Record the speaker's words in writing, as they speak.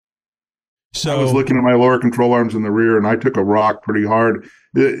So I was looking at my lower control arms in the rear, and I took a rock pretty hard.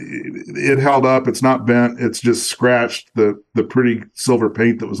 It held up. It's not bent. It's just scratched the pretty silver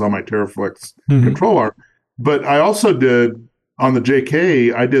paint that was on my Terraflex control arm. But I also did, on the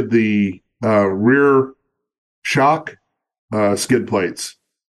JK, I did the rear shock skid plates,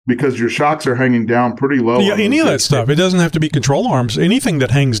 because your shocks are hanging down pretty low. Yeah, any of that stuff. It doesn't have to be control arms. Anything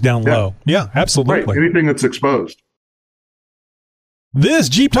that hangs down low. Yeah, absolutely. Right. Anything that's exposed. This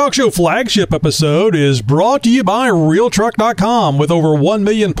Jeep Talk Show flagship episode is brought to you by RealTruck.com. With over 1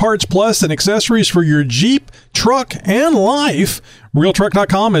 million parts plus and accessories for your Jeep, truck, and life,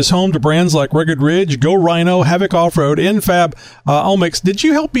 RealTruck.com is home to brands like Rugged Ridge, Go Rhino, Havoc Off-Road, Infab, Omix. Did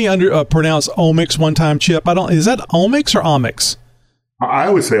you help me pronounce Omix one time, Chip? Is that Omix or Omix? I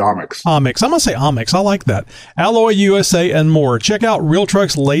always say Omix. Omix. I'm going to say Omix. I like that. Alloy USA and more. Check out Real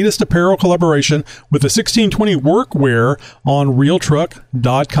Truck's latest apparel collaboration with the 1620 workwear on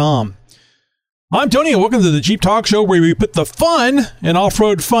realtruck.com. I'm Tony, and welcome to the Jeep Talk Show, where we put the fun in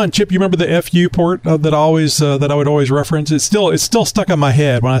off-road fun. Chip, you remember the FU port that I would always reference? It's still stuck in my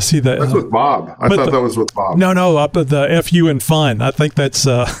head when I see that. That's with Bob. I thought that was with Bob. No, the FU and fun. I think that's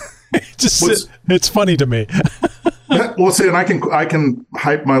it's funny to me. Well, see, and I can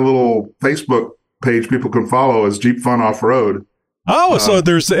hype my little Facebook page people can follow as Jeep Fun Off Road. Oh, so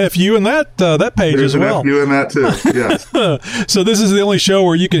there's the FU in that page as well. There's an FU in that too, yes. So this is the only show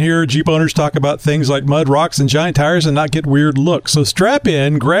where you can hear Jeep owners talk about things like mud, rocks, and giant tires and not get weird looks. So strap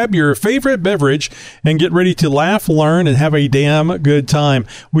in, grab your favorite beverage, and get ready to laugh, learn, and have a damn good time.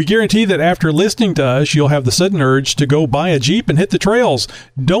 We guarantee that after listening to us, you'll have the sudden urge to go buy a Jeep and hit the trails.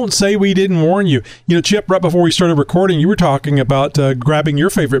 Don't say we didn't warn you. You know, Chip, right before we started recording, you were talking about grabbing your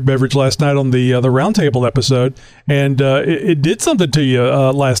favorite beverage last night on the Roundtable episode, and it did something to you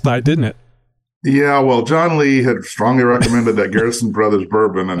last night, didn't it? Yeah, well, John Lee had strongly recommended that Garrison Brothers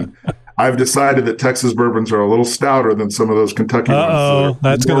bourbon, and I've decided that Texas bourbons are a little stouter than some of those Kentucky ones.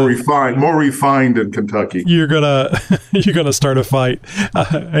 That's more refined in Kentucky. You're gonna start a fight,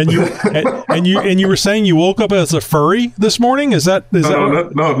 and you were saying you woke up as a furry this morning. Is that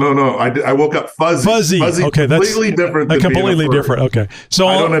No. I woke up fuzzy. Okay, that's completely different. Completely different. Okay, so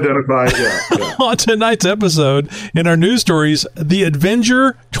I don't identify. Yeah. On tonight's episode, in our news stories, the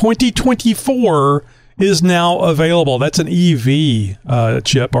Avenger 2024 is now available. That's an EV,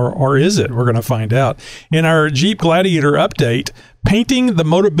 Chip, or is it? We're going to find out. In our Jeep Gladiator update, painting the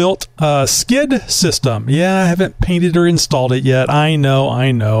Motobilt skid system. Yeah, I haven't painted or installed it yet. I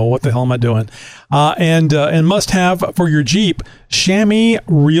know. What the hell am I doing? And must have for your Jeep, chamois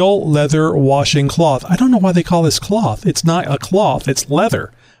real leather washing cloth. I don't know why they call this cloth. It's not a cloth. It's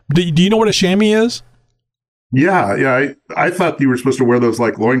leather. Do you know what a chamois is? Yeah. I thought you were supposed to wear those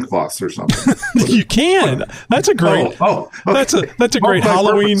like loincloths or something. You can. That's a great. That's a great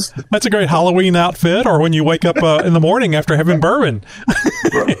Halloween. That's a great Halloween outfit. Or when you wake up in the morning after having bourbon,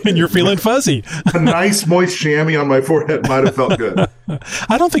 and you're feeling fuzzy. A nice moist chamois on my forehead might have felt good.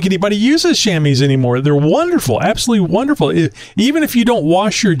 I don't think anybody uses chamois anymore. They're wonderful, absolutely wonderful. Even if you don't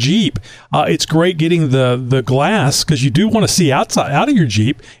wash your Jeep, it's great getting the glass, because you do want to see out of your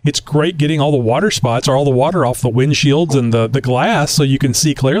Jeep. It's great getting all the water spots or all the water off the windshields and the glass so you can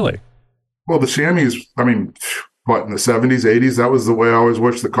see clearly. Well, the chamois, I mean, what, in the 70s, 80s, that was the way I always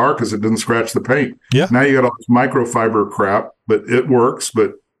washed the car because it didn't scratch the paint. Yeah. Now you got all this microfiber crap, but it works.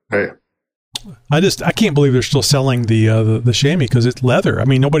 But hey. I can't believe they're still selling the chamois because it's leather. I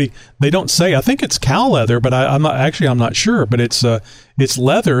mean, they don't say. I think it's cow leather, but I'm not sure. But it's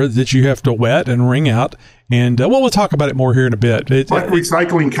leather that you have to wet and wring out. And we'll talk about it more here in a bit. Like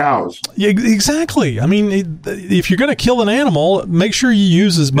recycling cows. Yeah, exactly. I mean, if you're going to kill an animal, make sure you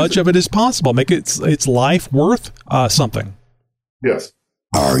use as much of it as possible. Make its life worth something. Yes.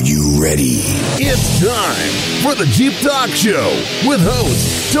 Are you ready? It's time for the Jeep Talk Show with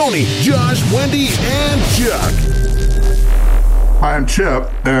hosts Tony, Josh, Wendy, and Chuck. Hi, I'm Chip,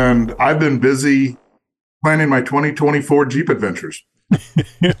 and I've been busy planning my 2024 Jeep adventures.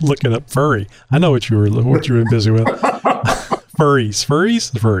 Looking up furry. I know what you were busy with.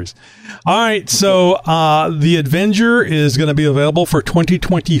 Furries. All right, so the Avenger is going to be available for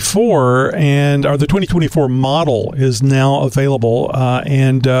 2024, or the 2024 model is now available.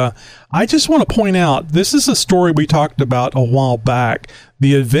 And I just want to point out, this is a story we talked about a while back.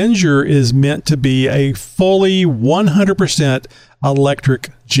 The Avenger is meant to be a fully 100% electric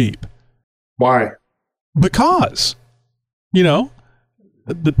Jeep. Why? Because,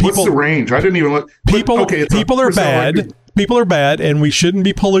 the people. What's the range? I didn't even look. People are bad. People are bad, and we shouldn't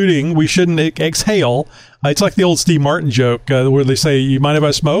be polluting. We shouldn't exhale. It's like the old Steve Martin joke where they say, "You mind if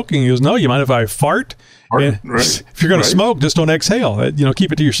I smoke?" And he goes, "No, you mind if I fart?" And if you're going to smoke, just don't exhale.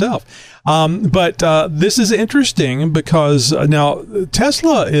 Keep it to yourself. But this is interesting because now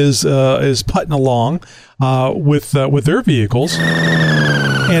Tesla is putting along with their vehicles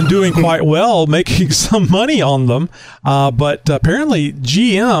and doing quite well, making some money on them. But apparently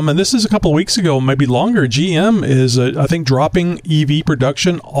GM, and this is a couple of weeks ago, maybe longer, GM is, I think, dropping EV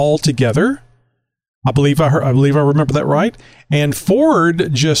production altogether. I believe I remember that right. And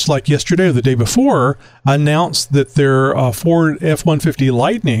Ford, just like yesterday or the day before, announced that their Ford F-150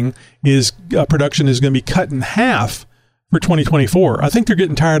 Lightning production is going to be cut in half for 2024. I think they're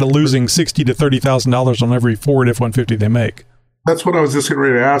getting tired of losing $60,000 to $30,000 on every Ford F-150 they make. That's what I was just getting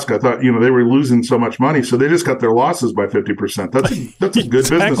ready to ask. I thought, they were losing so much money, so they just cut their losses by 50%. That's a good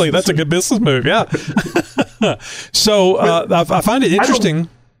business. Exactly, that's a good business move. Yeah. So I find it interesting.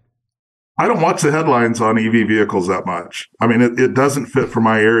 I don't watch the headlines on EV vehicles that much. I mean, it doesn't fit for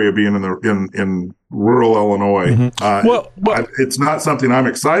my area being in rural Illinois. Mm-hmm. It's not something I'm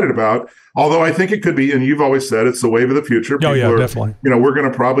excited about. Although I think it could be, and you've always said it's the wave of the future. People definitely. We're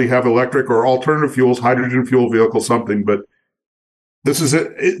going to probably have electric or alternative fuels, hydrogen fuel vehicle, something. But this is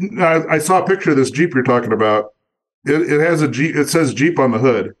it. I saw a picture of this Jeep you're talking about. It has a Jeep. It says Jeep on the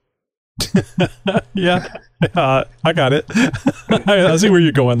hood. Yeah, I got it. I see where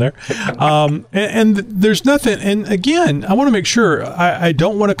you're going there. And there's nothing. And again, I want to make sure I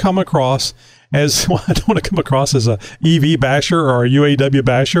don't want to come across as a EV basher or a UAW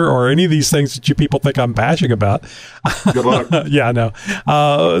basher or any of these things that you people think I'm bashing about. Good luck. Yeah, I know.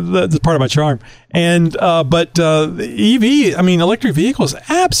 That's part of my charm. And but EV, electric vehicles,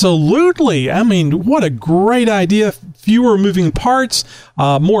 absolutely. What a great idea. Fewer moving parts,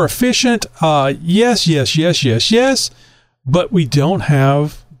 more efficient. Yes. But we don't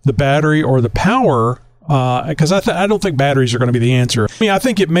have the battery or the power. Because I don't think batteries are going to be the answer. I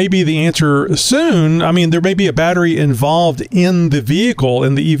think it may be the answer soon. There may be a battery involved in the vehicle,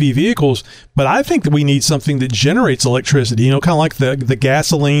 in the EV vehicles, but I think that we need something that generates electricity, kind of like the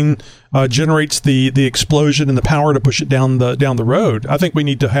gasoline generates the explosion and the power to push it down the road. I think we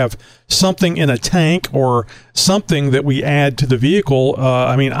need to have something in a tank or something that we add to the vehicle.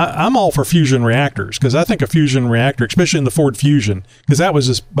 I'm all for fusion reactors because I think a fusion reactor, especially in the Ford Fusion, because that was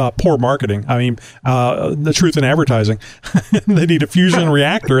just poor marketing. The truth in advertising. They need a fusion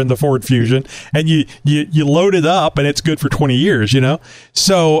reactor in the Ford Fusion, and you load it up, and it's good for 20 years.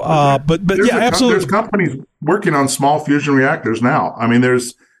 So, but yeah, absolutely. There's companies working on small fusion reactors now.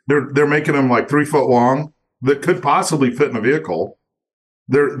 They're making them like 3 foot long that could possibly fit in a vehicle.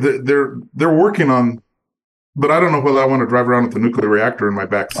 They're working on, but I don't know whether I want to drive around with a nuclear reactor in my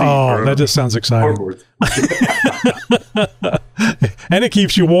back seat. Oh, that just sounds exciting. And it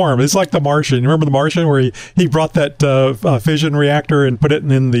keeps you warm. It's like The Martian. You remember The Martian, where he brought that fission reactor and put it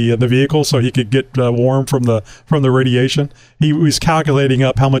in the vehicle so he could get warm from the radiation. He was calculating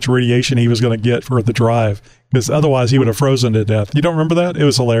up how much radiation he was going to get for the drive, because otherwise he would have frozen to death. You don't remember that? It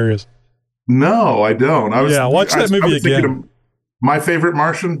was hilarious. No, I don't. Watch that movie again. My favorite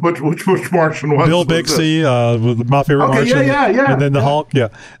Martian? Which Martian was? Bill Bixby, my favorite Martian. Yeah. And then the Hulk, yeah.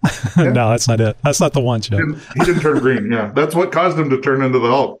 No, that's not it. That's not the one, Chip. He didn't turn green, yeah. That's what caused him to turn into the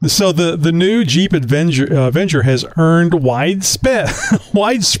Hulk. So the new Jeep Avenger has earned widespread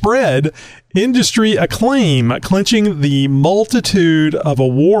industry acclaim, clinching the multitude of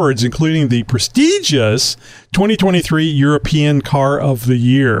awards, including the prestigious 2023 European Car of the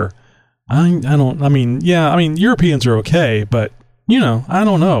Year. Europeans are okay, but I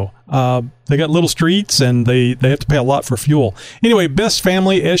don't know. They got little streets and they have to pay a lot for fuel. Anyway, best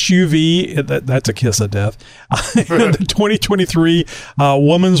family SUV, that's a kiss of death. The 2023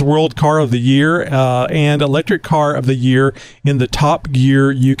 Women's World Car of the Year and Electric Car of the Year in the Top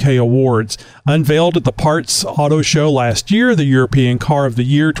Gear UK Awards. Unveiled at the Parts Auto Show last year, the European Car of the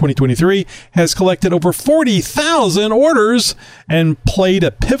Year 2023 has collected over 40,000 orders and played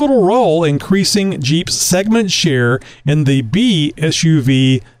a pivotal role increasing Jeep's segment share in the B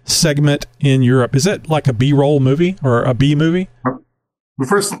SUV segment in Europe. Is that like a B-roll movie or a B movie? My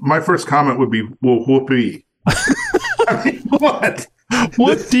first comment would be, well, whoopee. What?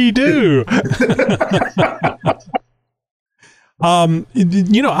 What-de-do? I'm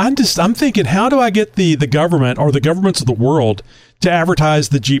thinking, how do I get the government or the governments of the world to advertise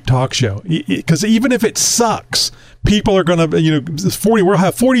the Jeep Talk Show? Because even if it sucks, people are going to, we'll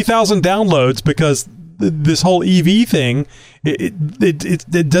have 40,000 downloads because this whole EV thing,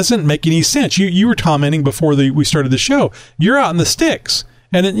 it doesn't make any sense. You were commenting before we started the show. You're out in the sticks,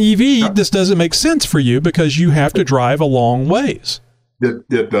 and an EV just doesn't make sense for you because you have to drive a long ways.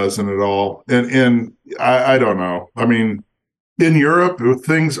 It doesn't at all, and I don't know. In Europe,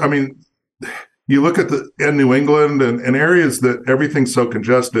 things. you look at in New England and areas that everything's so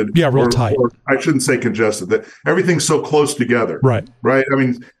congested. Yeah, real tight. Or I shouldn't say congested, that everything's so close together. Right. Right. I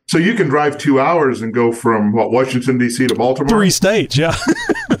mean, so you can drive 2 hours and go from Washington, D.C. to Baltimore. 3 states. Yeah.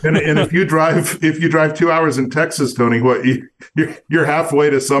 and if you drive 2 hours in Texas, Tony, you're halfway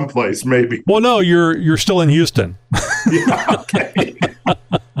to someplace, maybe. Well, no, you're still in Houston. Yeah. Okay.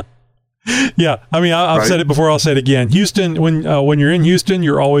 Yeah, I mean, I've said it before. I'll say it again. Houston, when you're in Houston,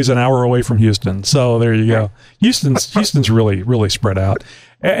 you're always an hour away from Houston. So there you go. Houston's really spread out.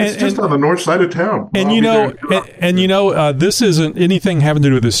 It's just on the north side of town. And this isn't anything having to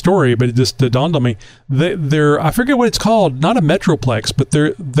do with this story, but it just dawned on me. They're I forget what it's called, not a metroplex, but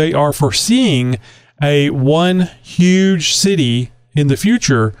they are foreseeing one huge city in the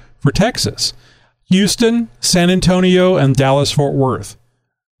future for Texas. Houston, San Antonio, and Dallas-Fort Worth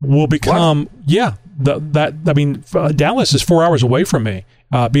will become, Dallas is 4 hours away from me,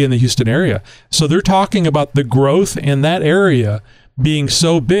 being in the Houston area. So they're talking about the growth in that area being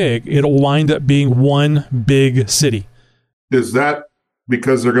so big, it'll wind up being one big city. Is that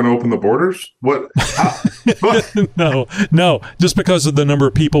because they're going to open the borders? What? No. Just because of the number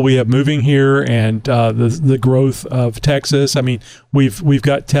of people we have moving here and the growth of Texas. I mean, we've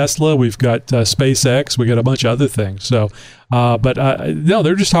got Tesla, we've got SpaceX, we got a bunch of other things. So, no,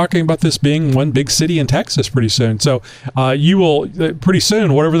 they're just talking about this being one big city in Texas pretty soon. So, you will pretty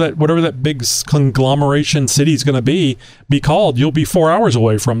soon, whatever that big conglomeration city is going to be called, you'll be 4 hours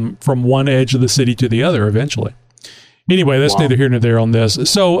away from one edge of the city to the other eventually. Anyway, that's neither here nor there on this.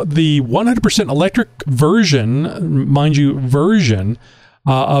 So the 100% electric version, mind you,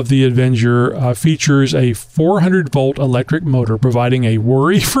 of the Avenger features a 400-volt electric motor, providing a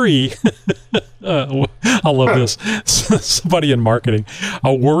worry-free, I love this, somebody in marketing,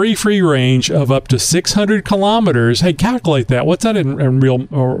 a worry-free range of up to 600 kilometers. Hey, calculate that. What's that in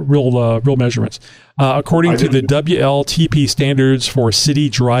real measurements? According to the WLTP standards for city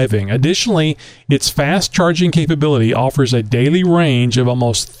driving. Additionally, its fast charging capability offers a daily range of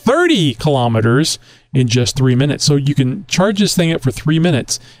almost 30 kilometers in just 3 minutes. So you can charge this thing up for 3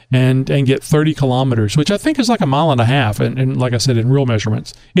 minutes and get 30 kilometers, which I think is like a mile and a half. And like I said, in real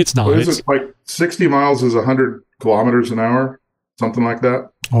measurements, it's not. Is it like 60 miles is 100 kilometers an hour? Something like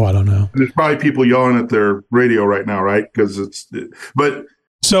that? Oh, I don't know. There's probably people yelling at their radio right now, right?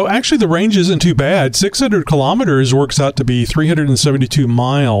 So actually, the range isn't too bad. 600 kilometers works out to be 372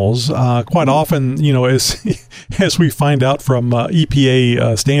 miles. Quite often, as we find out from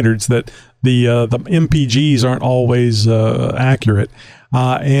EPA standards, that the MPGs aren't always accurate,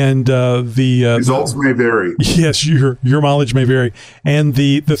 and the results may vary. Yes, your mileage may vary, and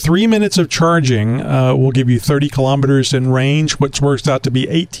the 3 minutes of charging will give you 30 kilometers in range, which works out to be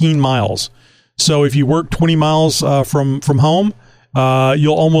 18 miles. So if you work 20 miles from home,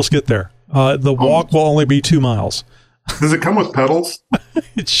 you'll almost get there. The walk will only be 2 miles. Does it come with pedals?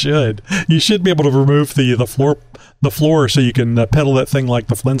 It should. You should be able to remove the floor so you can pedal that thing like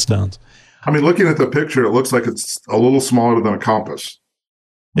the Flintstones. I mean, looking at the picture, it looks like it's a little smaller than a Compass.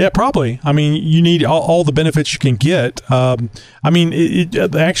 Yeah, probably. I mean, you need all the benefits you can get. Actually,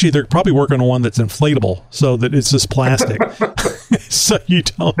 they're probably working on one that's inflatable, so that it's just plastic. So you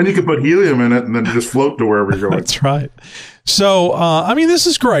don't. And you can put helium in it and then just float to wherever you're going. That's right. So, this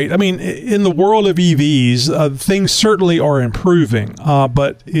is great. I mean, in the world of EVs, things certainly are improving,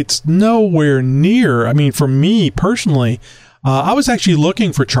 but it's nowhere near. I mean, for me personally, I was actually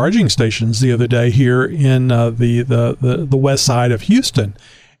looking for charging stations the other day here in the west side of Houston.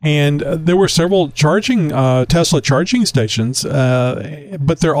 And there were several Tesla charging stations,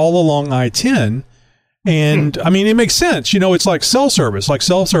 but they're all along I-10. And I mean, it makes sense. It's like cell service. Like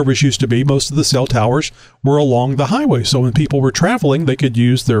cell service used to be, most of the cell towers were along the highway. So when people were traveling, they could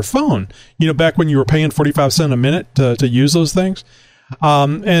use their phone. Back when you were paying 45 cents a minute to use those things.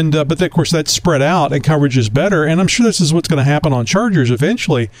 But of course that's spread out and coverage is better. And I'm sure this is what's going to happen on chargers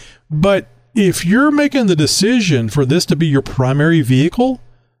eventually. But if you're making the decision for this to be your primary vehicle,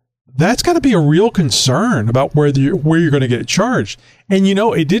 that's got to be a real concern about where you're going to get charged. And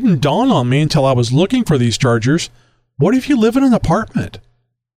it didn't dawn on me until I was looking for these chargers. What if you live in an apartment?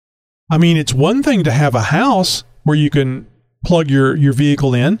 I mean, it's one thing to have a house where you can plug your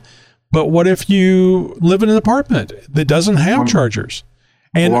vehicle in, but what if you live in an apartment that doesn't have chargers?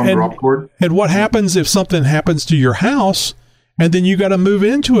 And what happens if something happens to your house and then you got to move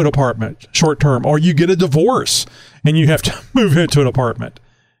into an apartment short term, or you get a divorce and you have to move into an apartment?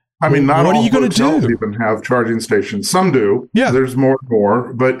 I mean, not what all are you going to do? Even have charging stations. Some do. Yeah. There's more and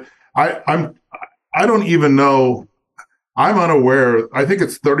more, but I don't even know. I'm unaware. I think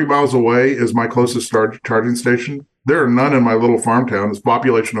it's 30 miles away is my closest charging station. There are none in my little farm town. It's a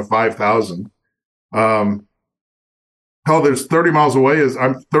population of 5,000. Hell, there's 30 miles away.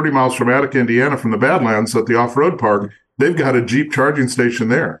 I'm 30 miles from Attica, Indiana, from the Badlands at the off-road park. They've got a Jeep charging station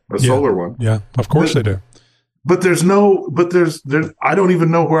there, a solar one. Yeah, of course they do. But there's I don't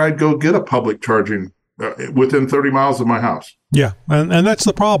even know where I'd go get a public charging within 30 miles of my house. Yeah, and that's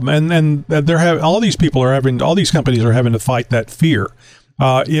the problem. And all these companies are having to fight that fear.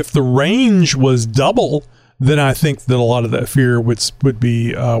 If the range was double, then I think that a lot of that fear would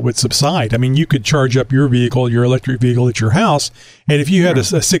subside. I mean, you could charge up your electric vehicle at your house, and if you had a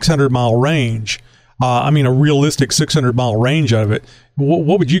 600-mile range, a realistic 600-mile range out of it,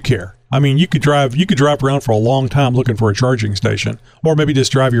 what would you care? I mean, you could drive around for a long time looking for a charging station, or maybe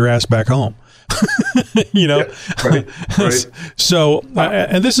just drive your ass back home. Yeah, right. So,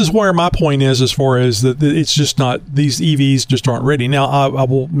 and this is where my point is, as far as that, it's just not, these EVs just aren't ready. Now, I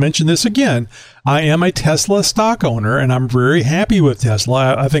will mention this again. I am a Tesla stock owner, and I'm very happy with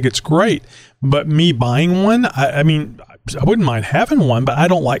Tesla. I think it's great. But me buying one, I wouldn't mind having one, but I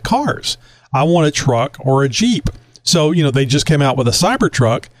don't like cars. I want a truck or a Jeep. So, they just came out with a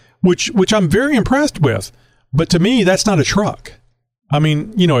Cybertruck, which I'm very impressed with. But to me, that's not a truck. I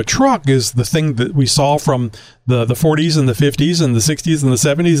mean, a truck is the thing that we saw from the 40s and the 50s and the 60s and the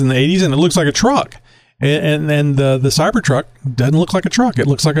 70s and the 80s, and it looks like a truck. And the Cybertruck doesn't look like a truck. It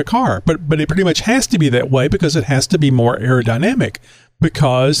looks like a car. But it pretty much has to be that way because it has to be more aerodynamic,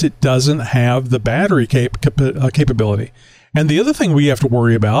 because it doesn't have the battery capability. And the other thing we have to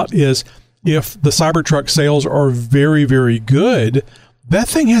worry about is if the Cybertruck sales are very, very good, that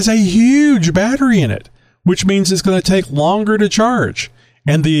thing has a huge battery in it, which means it's going to take longer to charge.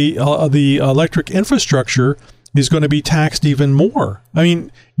 And the electric infrastructure is going to be taxed even more. I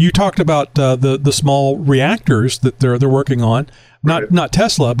mean, you talked about the small reactors that they're working on, not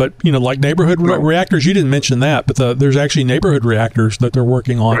Tesla, but like neighborhood reactors. You didn't mention that, but there's actually neighborhood reactors that they're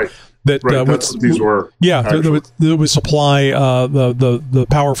working on. Right. That's what these were. Yeah, that would supply the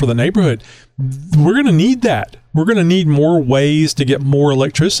power for the neighborhood. We're going to need that. We're going to need more ways to get more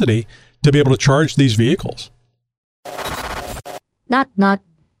electricity to be able to charge these vehicles. But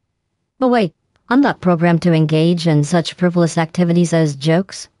wait, I'm not programmed to engage in such frivolous activities as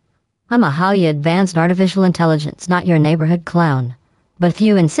jokes. I'm a highly advanced artificial intelligence, not your neighborhood clown. But if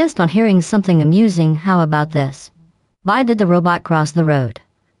you insist on hearing something amusing, how about this? Why did the robot cross the road?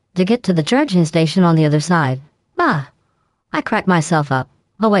 To get to the charging station on the other side. I cracked myself up.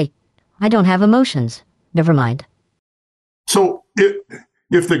 Oh wait, I don't have emotions. Never mind. So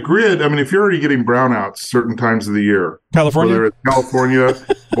if the grid, if you're already getting brownouts certain times of the year, California, whether it's California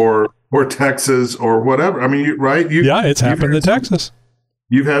or Texas or whatever, right? It's happened in Texas.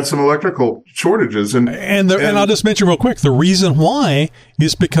 You've had some electrical shortages, and I'll just mention real quick, the reason why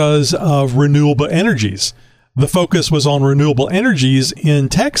is because of renewable energies. The focus was on renewable energies in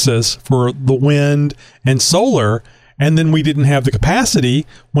Texas for the wind and solar, and then we didn't have the capacity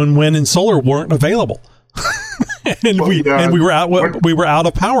when wind and solar weren't available. And we were out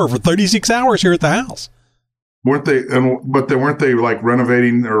of power for 36 hours here at the house. Weren't they? But weren't they like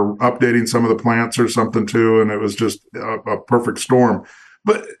renovating or updating some of the plants or something too? And it was just a perfect storm.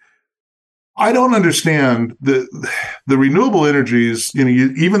 But I don't understand the renewable energies.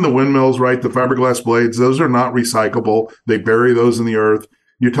 Even the windmills, right? The fiberglass blades; those are not recyclable. They bury those in the earth.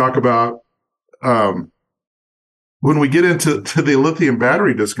 You talk about when we get into the lithium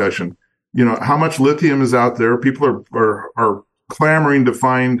battery discussion. How much lithium is out there? People are clamoring to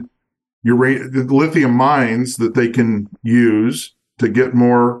find lithium mines that they can use to get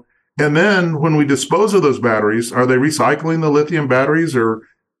more. And then when we dispose of those batteries, are they recycling the lithium batteries, or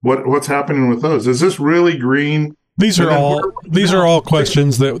what's happening with those? Is this really green? These are all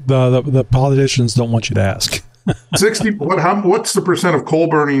questions that the politicians don't want you to ask. 60. What's the percent of coal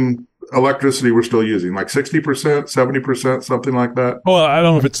burning electricity we're still using? Like 60%, 70%, something like that? Well, I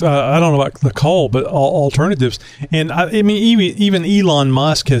don't know if it's I don't know about the coal, but alternatives. And even Elon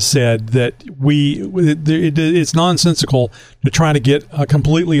Musk has said that it's nonsensical to try to get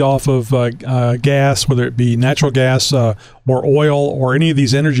completely off of gas, whether it be natural gas or oil or any of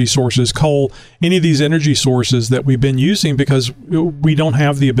these energy sources, coal, any of these energy sources that we've been using, because we don't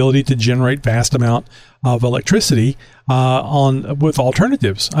have the ability to generate vast amount of electricity with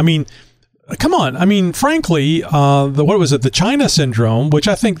alternatives. Come on. Frankly, the China syndrome, which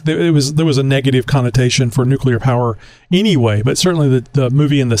I think there was a negative connotation for nuclear power anyway, but certainly the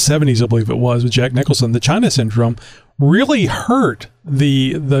movie in the 70s, I believe it was, with Jack Nicholson, the China syndrome really hurt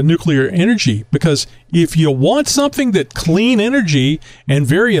the nuclear energy, because if you want something that clean energy and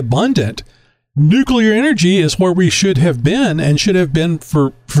very abundant, nuclear energy is where we should have been and should have been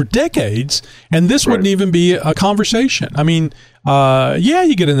for decades. And this wouldn't even be a conversation. yeah,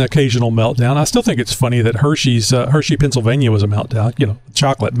 you get an occasional meltdown. I still think it's funny that Hershey, Pennsylvania was a meltdown,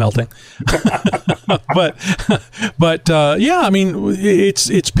 chocolate melting. but yeah, I mean,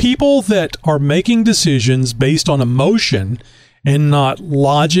 it's people that are making decisions based on emotion and not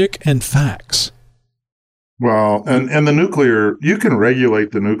logic and facts. Well, and the nuclear, you can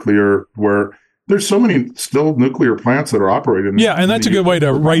regulate the nuclear where there's so many still nuclear plants that are operating. Yeah, and that's a good way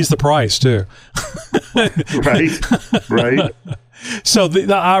to raise the price too. Right. So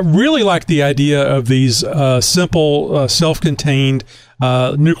I really like the idea of these simple, self-contained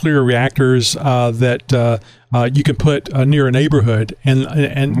nuclear reactors that you can put near a neighborhood and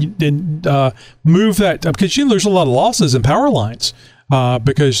move that, because there's a lot of losses in power lines.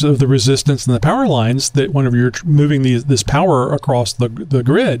 Because of the resistance in the power lines, that whenever you're moving this power across the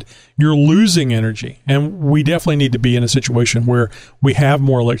grid, you're losing energy. And we definitely need to be in a situation where we have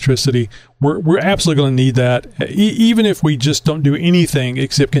more electricity. We're absolutely going to need that. Even if we just don't do anything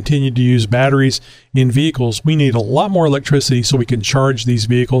except continue to use batteries in vehicles, we need a lot more electricity so we can charge these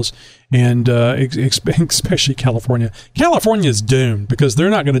vehicles. And especially California. California is doomed because they're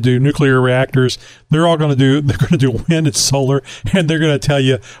not going to do nuclear reactors. They're going to do wind and solar, and they're going to tell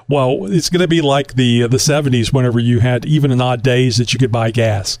you, well, it's going to be like the 70s whenever you had even in odd days that you could buy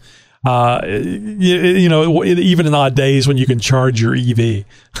gas. Even in odd days when you can charge your EV.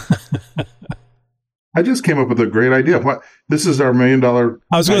 I just came up with a great idea. This is our $1 million.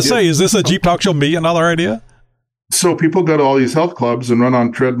 I was going to say, is this a Jeep Talk Show $1 million idea? So people go to all these health clubs and run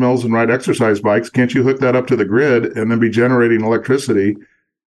on treadmills and ride exercise bikes. Can't you hook that up to the grid and then be generating electricity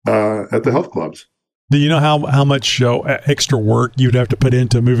at the health clubs? Do you know how much extra work you'd have to put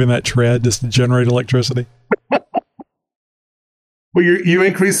into moving that tread just to generate electricity? Well, you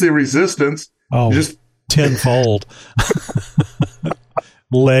increase the resistance. Oh, just tenfold.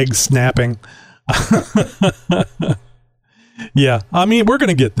 Legs snapping. Yeah, I mean, we're going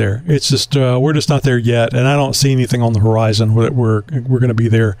to get there. It's just we're just not there yet, and I don't see anything on the horizon that we're going to be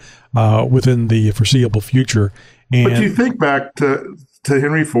there within the foreseeable future. And but you think back to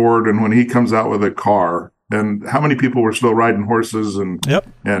Henry Ford and when he comes out with a car, and how many people were still riding horses and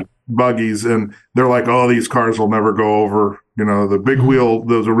buggies, and they're like, oh, these cars will never go over, the big wheel,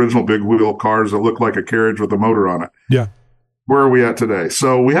 those original big wheel cars that look like a carriage with a motor on it. Yeah. Where are we at today?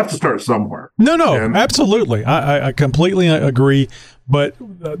 So we have to start somewhere. No, absolutely. I completely agree. But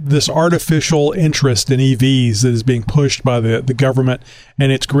this artificial interest in EVs that is being pushed by the government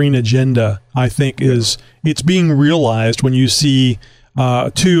and its green agenda, I think it's being realized when you see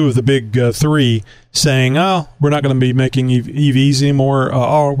two of the big three saying, oh, we're not going to be making EVs anymore.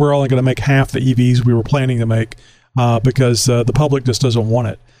 We're only going to make half the EVs we were planning to make because the public just doesn't want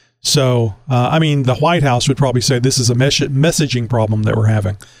it. So, I mean, the White House would probably say this is a messaging problem that we're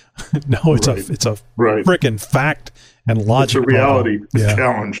having. No, it's a freaking fact and logic. It's a reality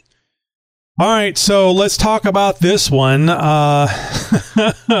challenge. All right, so let's talk about this one.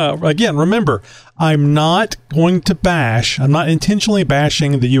 Again, remember, I'm not intentionally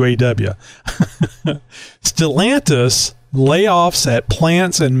bashing the UAW. Stellantis layoffs at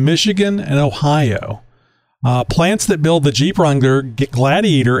plants in Michigan and Ohio. Plants that build the Jeep Wrangler,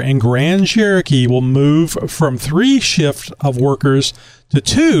 Gladiator, and Grand Cherokee will move from 3 shifts of workers to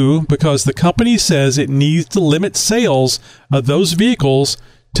 2 because the company says it needs to limit sales of those vehicles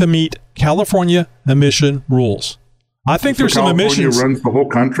to meet California emission rules. I think there's some emissions. California runs the whole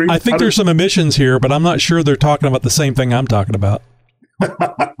country? I think there's some emissions here, but I'm not sure they're talking about the same thing I'm talking about.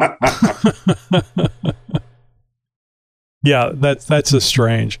 Yeah, that's just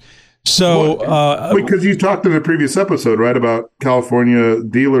strange. So, because you talked in the previous episode, right, about California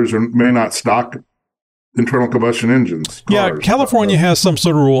dealers may not stock internal combustion engines. Yeah, California has some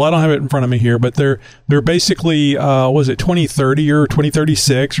sort of rule. I don't have it in front of me here, but they're basically, was it 2030 or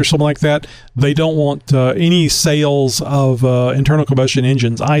 2036 or something like that? They don't want any sales of internal combustion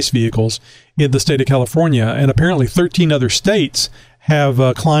engines, ICE vehicles, in the state of California. And apparently 13 other states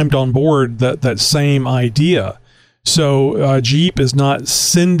have climbed on board that same idea. So Jeep is not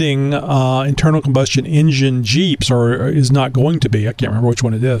sending internal combustion engine Jeeps, or is not going to be, I can't remember which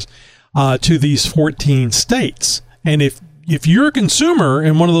one it is, to these 14 states. And if you're a consumer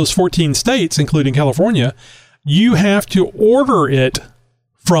in one of those 14 states, including California, you have to order it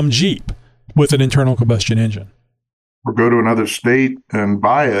from Jeep with an internal combustion engine. Or go to another state and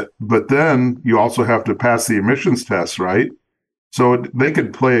buy it, but then you also have to pass the emissions tests, right? So they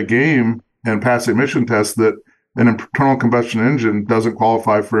could play a game and pass the emission test that an internal combustion engine doesn't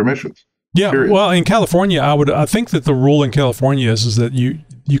qualify for emissions. Yeah, period. Well, in California, I think that the rule in California is that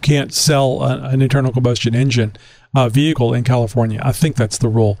you can't sell an internal combustion engine vehicle in California. I think that's the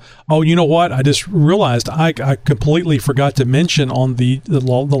rule. Oh, you know what? I just realized I completely forgot to mention on the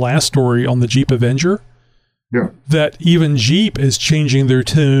last story on the Jeep Avenger that even Jeep is changing their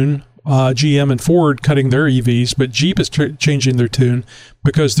tune. GM and Ford cutting their EVs, but Jeep is changing their tune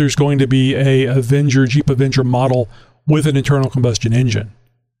because there's going to be a Jeep Avenger model with an internal combustion engine.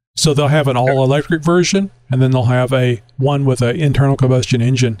 So they'll have an all-electric version, and then they'll have one with an internal combustion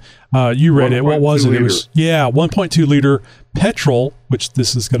engine. You read it. What was it? It was 1.2 liter petrol, which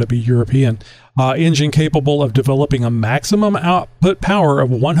this is going to be European, engine capable of developing a maximum output power of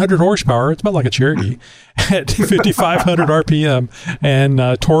 100 horsepower. It's about like a Cherokee at 5,500 RPM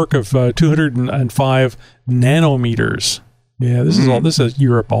and torque of 205 nanometers. Yeah, this is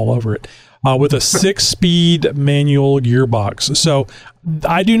Europe all over it. With a 6-speed manual gearbox. So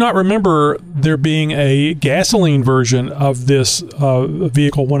I do not remember there being a gasoline version of this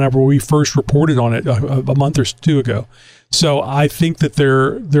vehicle whenever we first reported on it a month or two ago. So I think that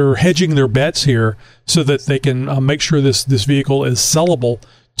they're hedging their bets here so that they can make sure this vehicle is sellable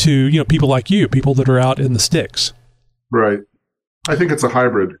to people like you, people that are out in the sticks. Right. I think it's a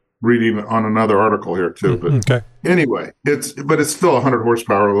hybrid. Reading on another article here too, but okay. Anyway, it's still 100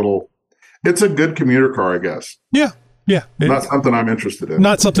 horsepower. It's a good commuter car, I guess. Yeah. Not something I'm interested in.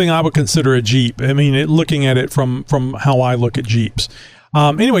 Not something I would consider a Jeep. I mean, looking at it from how I look at Jeeps.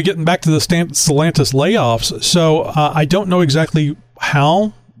 Anyway, getting back to the Stellantis layoffs. So I don't know exactly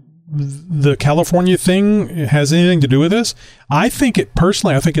how the California thing has anything to do with this. I think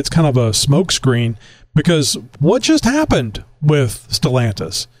it's kind of a smokescreen because what just happened with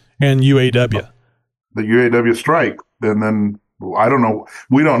Stellantis and UAW? The UAW strike, and then I don't know.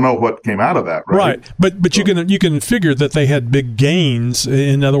 We don't know what came out of that, right? Right, but you can figure that they had big gains.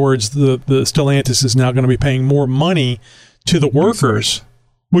 In other words, the Stellantis is now going to be paying more money to the workers,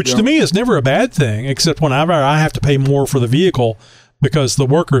 which to me is never a bad thing, except whenever I have to pay more for the vehicle because the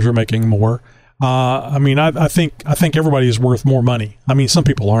workers are making more. I mean, I think everybody is worth more money. I mean, some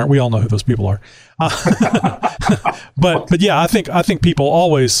people aren't. We all know who those people are. But yeah, I think people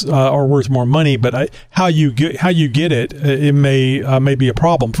always are worth more money. But how you get it, it may be a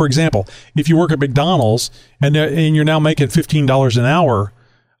problem. For example, if you work at McDonald's and you're now making $15 an hour,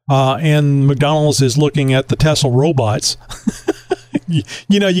 and McDonald's is looking at the Tesla robots.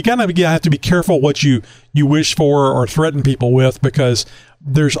 You kind of have to be careful what you wish for or threaten people with, because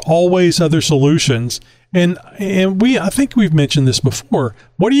there's always other solutions. And I think we've mentioned this before.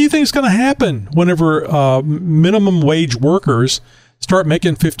 What do you think is going to happen whenever minimum wage workers start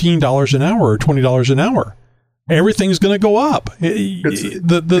making $15 an hour or $20 an hour? Everything's going to go up.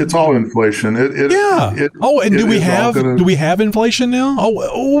 It's all inflation. Do we have inflation now?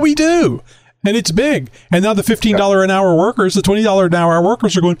 Oh, we do. And it's big. And now the $15 an hour workers, the $20 an hour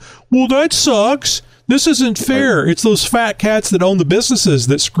workers are going, well, that sucks. This isn't fair. It's those fat cats that own the businesses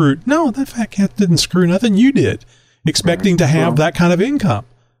that screwed. No, that fat cat didn't screw nothing. You did, expecting to have that kind of income.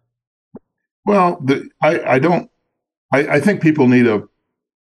 Well, I think people need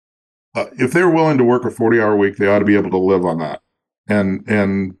if they're willing to work a 40-hour week, they ought to be able to live on that.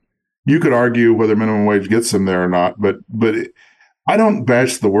 And you could argue whether minimum wage gets them there or not, but I don't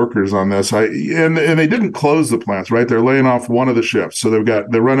bash the workers on this. And they didn't close the plants, right? They're laying off one of the shifts, so they're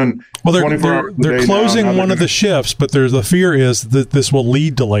running. Well, 24 hours a day. They're closing one of the shifts, but the fear is that this will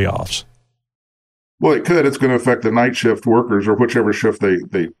lead to layoffs. Well, it could. It's going to affect the night shift workers or whichever shift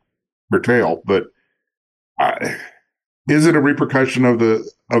they curtail. But is it a repercussion of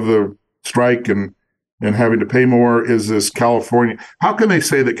the strike and having to pay more? Is this California? How can they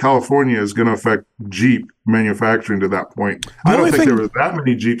say that California is going to affect Jeep manufacturing to that point? I don't think there was that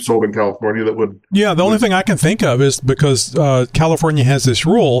many Jeeps sold in California that would. Yeah, the only thing I can think of is because California has this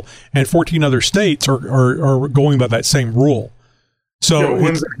rule and 14 other states are going by that same rule. So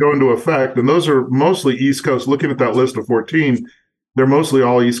when's that go into effect? And those are mostly East Coast. Looking at that list of 14, they're mostly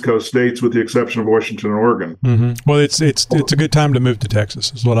all East Coast states with the exception of Washington and Oregon. Mm-hmm. Well, it's a good time to move to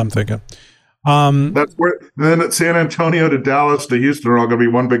Texas is what I'm thinking. That's where then San Antonio to Dallas to Houston are all going to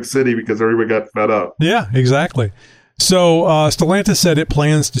be one big city because everybody got fed up. Yeah, exactly. So Stellantis said it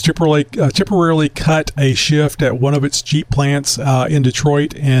plans to temporarily cut a shift at one of its Jeep plants in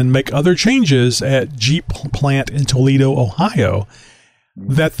Detroit and make other changes at Jeep plant in Toledo, Ohio,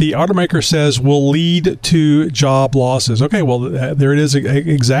 that the automaker says will lead to job losses. Okay, well, there it is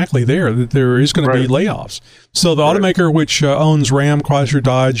exactly there. There is going to be layoffs. So the automaker, which owns Ram, Chrysler,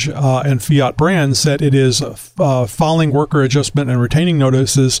 Dodge, and Fiat brands, said it is filing worker adjustment and retaining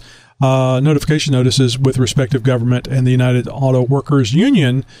notification notices with respective government and the United Auto Workers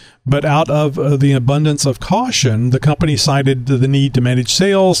Union. But out of the abundance of caution, the company cited the need to manage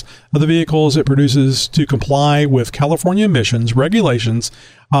sales of the vehicles it produces to comply with California emissions regulations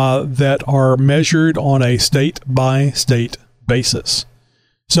that are measured on a state-by-state basis.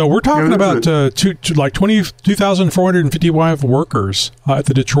 So we're talking about 22,455 workers at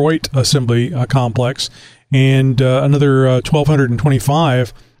the Detroit Assembly Complex and another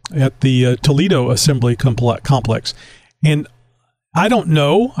 1,225 at the Toledo Assembly Complex. And I don't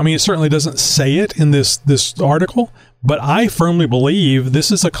know. I mean, it certainly doesn't say it in this article, but I firmly believe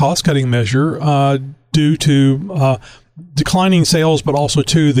this is a cost-cutting measure due to declining sales, but also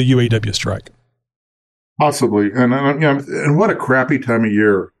to the UAW strike. Possibly. And what a crappy time of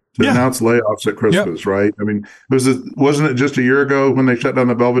year to announce layoffs at Christmas, right? I mean, wasn't it just a year ago when they shut down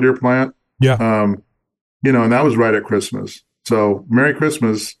the Belvedere plant? Yeah. And that was right at Christmas. So Merry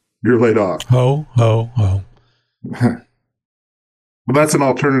Christmas, you're laid off. Ho, ho, ho. Well, that's an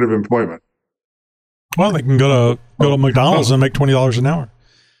alternative employment. Well, they can go to McDonald's and make $20 an hour.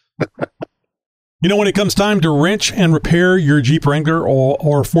 When it comes time to wrench and repair your Jeep Wrangler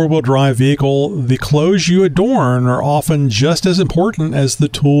or four-wheel drive vehicle, the clothes you adorn are often just as important as the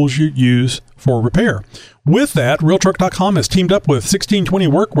tools you use for repair. With that, RealTruck.com has teamed up with 1620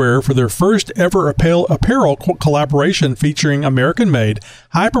 Workwear for their first ever apparel collaboration featuring American-made,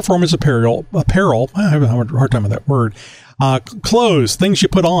 high-performance apparel. I have a hard time with that word. Clothes, things you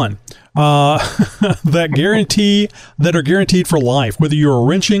put on, that are guaranteed for life. Whether you're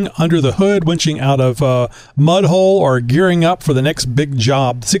wrenching under the hood, winching out of a mud hole, or gearing up for the next big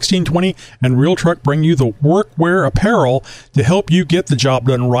job, 1620 and Real Truck bring you the workwear apparel to help you get the job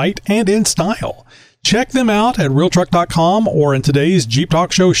done right and in style. Check them out at realtruck.com or in today's Jeep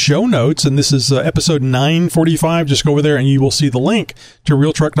Talk Show show notes. And this is episode 945. Just go over there and you will see the link to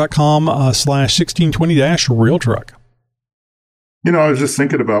realtruck.com/1620-realtruck. I was just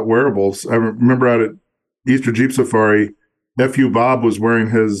thinking about wearables. I remember out at Easter Jeep Safari, F.U. Bob was wearing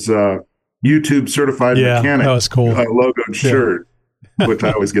his YouTube certified mechanic that was cool. Logoed shirt, which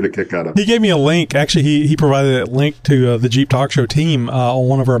I always get a kick out of. He gave me a link. Actually, he provided a link to the Jeep Talk Show team on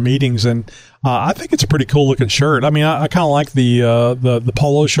one of our meetings, and I think it's a pretty cool looking shirt. I mean, I kind of like the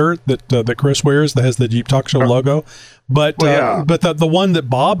polo shirt that Chris wears that has the Jeep Talk Show logo. But the one that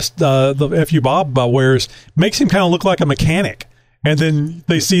the F.U. Bob wears makes him kind of look like a mechanic. And then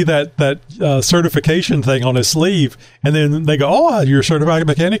they see that certification thing on his sleeve, and then they go, "Oh, you're a certified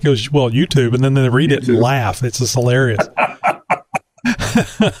mechanic?" He goes, "Well, YouTube." And then they read it and laugh. It's just hilarious.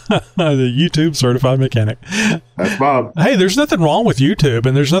 The YouTube certified mechanic. That's Bob. Hey, there's nothing wrong with YouTube,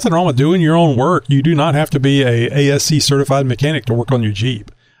 and there's nothing wrong with doing your own work. You do not have to be a ASC certified mechanic to work on your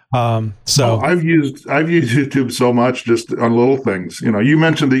Jeep. I've used YouTube so much just on little things. You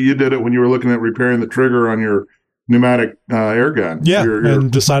mentioned that you did it when you were looking at repairing the trigger on your pneumatic air gun. Yeah,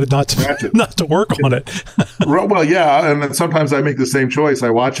 and decided not to work on it. Well, yeah, and then sometimes I make the same choice. I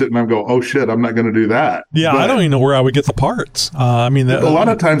watch it and I go, "Oh shit, I'm not going to do that." Yeah, but I don't even know where I would get the parts. A lot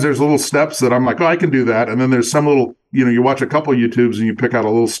of times there's little steps that I'm like, "Oh, I can do that," and then there's some little, you watch a couple of YouTubes and you pick out a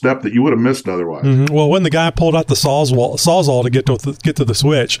little step that you would have missed otherwise. Mm-hmm. Well, when the guy pulled out the sawzall to get to the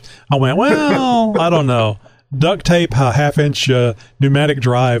switch, I went, "Well, I don't know. Duct tape a half-inch pneumatic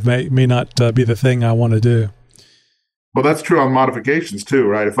drive may not be the thing I want to do." Well, that's true on modifications too,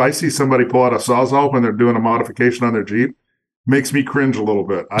 right? If I see somebody pull out a Sawzall when they're doing a modification on their Jeep, makes me cringe a little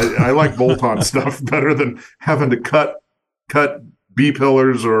bit. I like bolt-on stuff better than having to cut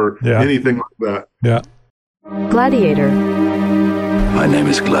B-pillars or anything like that. Yeah. Gladiator. My name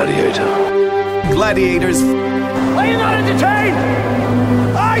is Gladiator. Gladiators. Are you not entertained?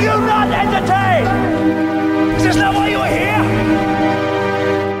 Are you not entertained? Is this not why you are here?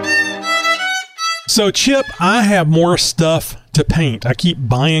 So, Chip, I have more stuff to paint. I keep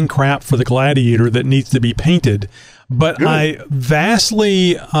buying crap for the Gladiator that needs to be painted, but good. I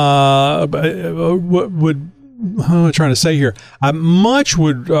vastly what am I trying to say here? I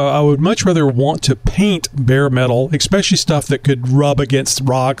would much rather want to paint bare metal, especially stuff that could rub against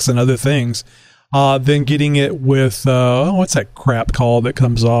rocks and other things, than getting it with what's that crap called that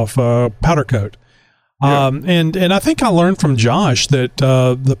comes off powder coat. Yeah. And I think I learned from Josh that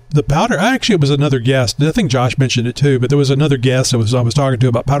the powder. Actually, it was another guest. I think Josh mentioned it too, but there was another guest I was talking to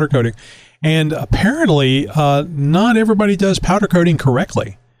about powder coating, and apparently not everybody does powder coating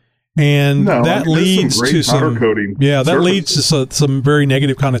correctly, and that leads to some coating. Yeah, that leads to some very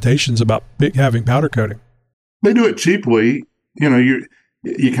negative connotations about having powder coating. They do it cheaply.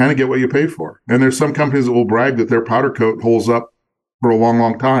 you kind of get what you pay for. And there's some companies that will brag that their powder coat holds up for a long,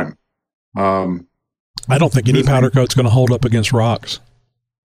 long time. I don't think any powder coat's going to hold up against rocks.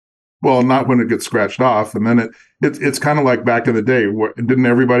 Well, not when it gets scratched off. And then it's kind of like back in the day. Didn't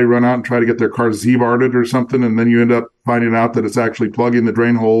everybody run out and try to get their car Z-barred or something? And then you end up finding out that it's actually plugging the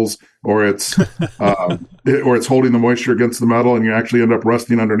drain holes, or it's or it's holding the moisture against the metal, and you actually end up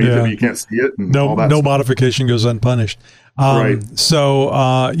rusting underneath it, but you can't see it. And all that no stuff. Modification goes unpunished. Right. So,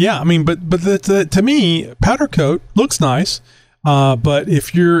 I mean, but to me, powder coat looks nice. But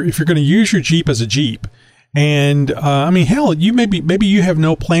if you're going to use your Jeep as a Jeep, and I mean, hell, you maybe you have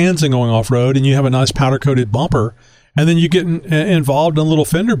no plans in going off road, and you have a nice powder coated bumper, and then you get involved in a little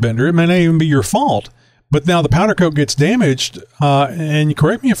fender bender. It may not even be your fault, but now the powder coat gets damaged. And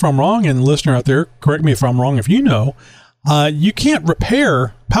correct me if I'm wrong, and listener out there, correct me if I'm wrong. If you know, you can't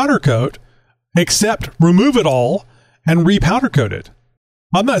repair powder coat except remove it all and re-powder coat it.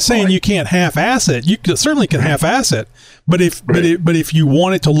 I'm not saying you can't half-ass it. You certainly can half-ass it, but if you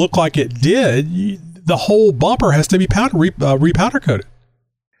want it to look like it did, the whole bumper has to be re-powder coated.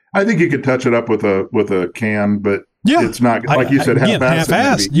 I think you could touch it up with a can, but it's not like you said.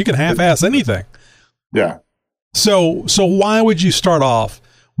 Half-ass. You can half-ass anything. Yeah. So why would you start off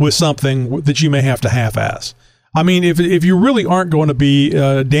with something that you may have to half-ass? I mean, if you really aren't going to be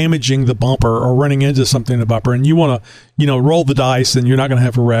damaging the bumper or running into something in the bumper, and you want to, roll the dice, and you're not going to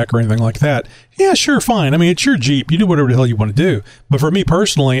have a wreck or anything like that, yeah, sure, fine. I mean, it's your Jeep. You do whatever the hell you want to do. But for me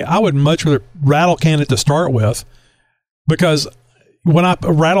personally, I would much rather rattle can it to start with, because when I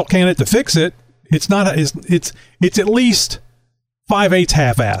rattle can it to fix it, it's not. It's at least 5/8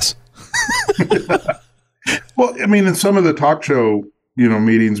 half-ass. Well, I mean, in some of the talk show,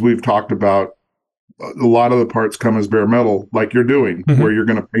 meetings, we've talked about. A lot of the parts come as bare metal, like you're doing, where you're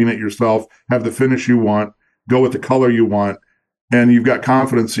going to paint it yourself, have the finish you want, go with the color you want, and you've got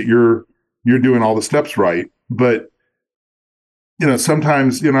confidence that you're doing all the steps right. But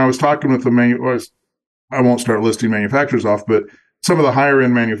sometimes, I was talking with I won't start listing manufacturers off, but some of the higher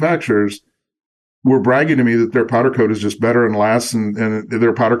end manufacturers were bragging to me that their powder coat is just better and lasts, and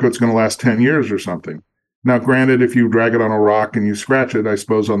their powder coat's going to last 10 years or something. Now, granted, if you drag it on a rock and you scratch it, I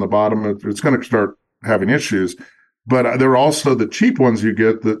suppose on the bottom, it's going to start having issues. But there are also the cheap ones you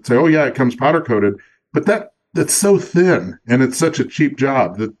get that say, oh yeah, it comes powder coated, but that's so thin and it's such a cheap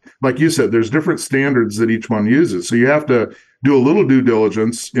job that, like you said, there's different standards that each one uses. So you have to do a little due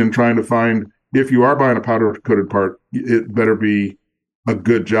diligence in trying to find, if you are buying a powder coated part, it better be a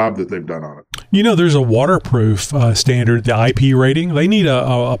good job that they've done on it. There's a waterproof standard, the IP rating. They need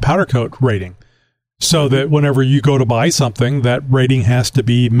a powder coat rating. So that whenever you go to buy something, that rating has to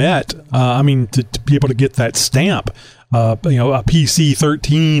be met. To be able to get that stamp, a PC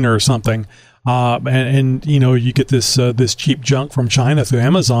 13 or something, and you get this cheap junk from China through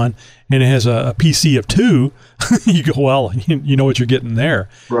Amazon, and it has a PC of 2. You go, well, you know what you're getting there,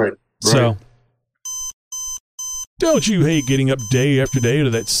 right? So. Don't you hate getting up day after day to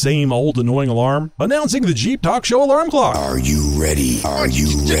that same old annoying alarm? Announcing the Jeep Talk Show alarm clock. Are you ready? Are you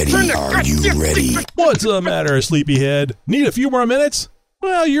ready? Are you ready? What's the matter, sleepyhead? Need a few more minutes?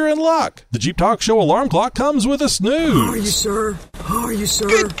 Well, you're in luck. The Jeep Talk Show alarm clock comes with a snooze. How are you, sir? How are you, sir?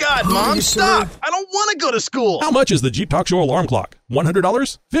 Good God, Mom, stop! I don't want to go to school. How much is the Jeep Talk Show alarm clock?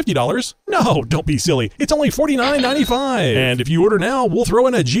 $100? $50? No, don't be silly. It's only $49.95. And if you order now, we'll throw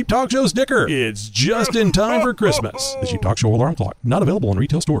in a Jeep Talk Show sticker. It's just in time for Christmas. The Jeep Talk Show alarm clock, not available in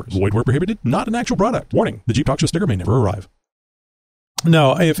retail stores. Void where prohibited, not an actual product. Warning, the Jeep Talk Show sticker may never arrive.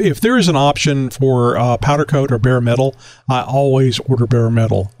 No, if there is an option for powder coat or bare metal, I always order bare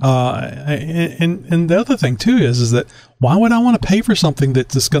metal. And the other thing too is that why would I want to pay for something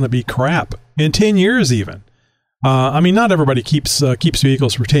that's just going to be crap in 10 years even? Not everybody keeps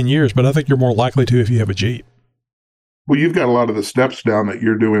vehicles for 10 years, but I think you're more likely to if you have a Jeep. Well, you've got a lot of the steps down that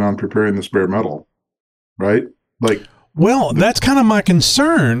you're doing on preparing this bare metal, right? Well, that's kind of my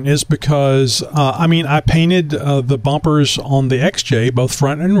concern is because, I painted the bumpers on the XJ, both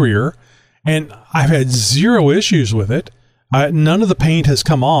front and rear, and I've had zero issues with it. None of the paint has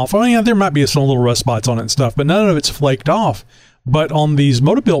come off. Oh, yeah, there might be some little rust spots on it and stuff, but none of it's flaked off. But on these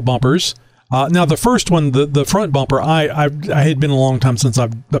Motobilt bumpers, now the first one, the front bumper, I had been a long time since I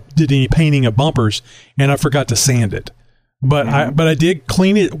did any painting of bumpers, and I forgot to sand it. But I did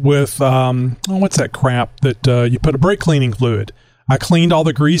clean it with what's that crap that you put a brake cleaning fluid. I cleaned all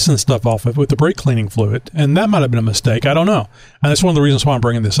the grease and stuff off of it with the brake cleaning fluid, and that might have been a mistake. I don't know. And that's one of the reasons why I'm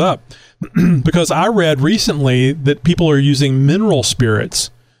bringing this up, because I read recently that people are using mineral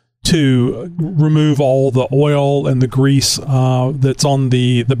spirits to remove all the oil and the grease that's on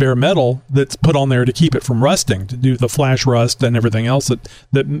the bare metal that's put on there to keep it from rusting, to do the flash rust and everything else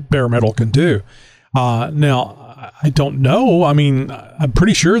that bare metal can do. Now, I don't know. I mean, I'm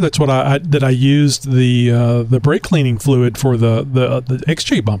pretty sure that's what I used the brake cleaning fluid for the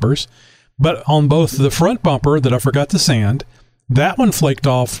XJ bumpers, but on both the front bumper that I forgot to sand, that one flaked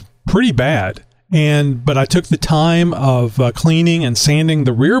off pretty bad. But I took the time of cleaning and sanding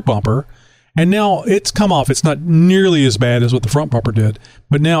the rear bumper, and now it's come off. It's not nearly as bad as what the front bumper did,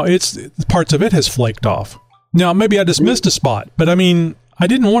 but now parts of it has flaked off. Now, maybe I just missed a spot, but I mean, I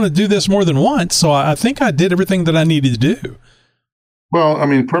didn't want to do this more than once, so I think I did everything that I needed to do. Well, I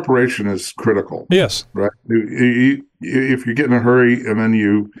mean, preparation is critical. Yes. Right? If you get in a hurry and then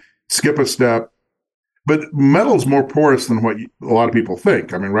you skip a step, but metal's more porous than what a lot of people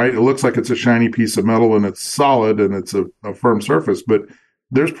think. I mean, right? It looks like it's a shiny piece of metal and it's solid and it's a firm surface, but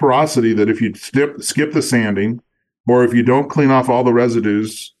there's porosity that if you skip the sanding, or if you don't clean off all the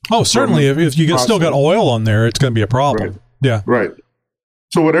residues. Oh, certainly. If you still got oil on there, it's going to be a problem. Right. Yeah. Right.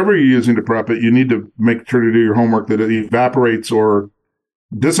 So whatever you're using to prep it, you need to make sure to do your homework that it evaporates or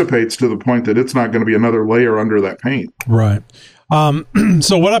dissipates to the point that it's not going to be another layer under that paint. Right.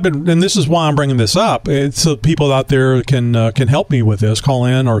 So what I've been, and this is why I'm bringing this up, it's so people out there can help me with this, call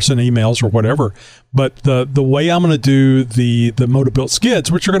in or send emails or whatever. But the way I'm going to do the Motobilt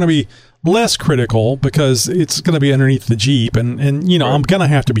skids, which are going to be less critical because it's going to be underneath the Jeep, and you know, right. I'm going to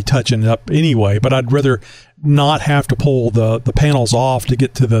have to be touching it up anyway, but I'd rather not have to pull the panels off to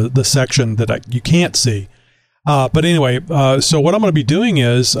get to the section that you can't see. But anyway, so what I'm going to be doing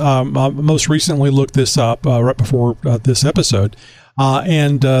is, I most recently looked this up right before this episode,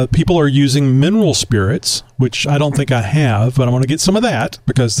 and people are using mineral spirits, which I don't think I have, but I want to get some of that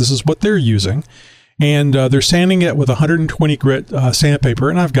because this is what they're using. And they're sanding it with 120 grit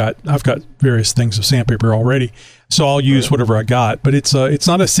sandpaper, and I've got various things of sandpaper already, so I'll use whatever I got. But it's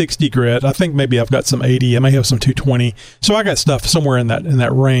not a 60 grit. I think maybe I've got some 80. I may have some 220. So I got stuff somewhere in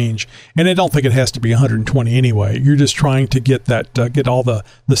that range, and I don't think it has to be 120 anyway. You're just trying to get get all the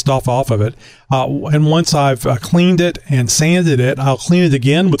stuff off of it. And once I've cleaned it and sanded it, I'll clean it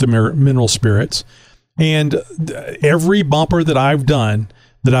again with the mineral spirits. And every bumper that I've done,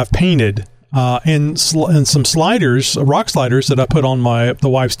 that I've painted. And some sliders, rock sliders that I put on the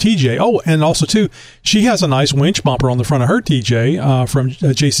wife's TJ. Oh, and also too, she has a nice winch bumper on the front of her TJ from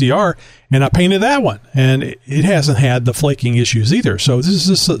JCR, and I painted that one, and it hasn't had the flaking issues either. So this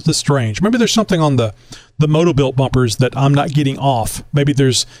is strange. Maybe there's something on the Motobilt bumpers that I'm not getting off. Maybe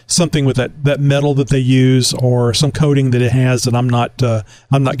there's something with that metal that they use, or some coating that it has that I'm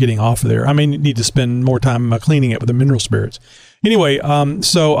not getting off of there. I may need to spend more time cleaning it with the mineral spirits. Anyway,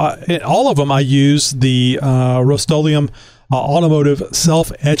 so all of them I use the Rust-Oleum Automotive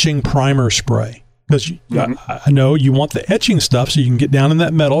Self-Etching Primer Spray, because I know you want the etching stuff so you can get down in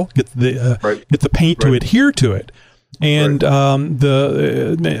that metal, get the paint to adhere to it. And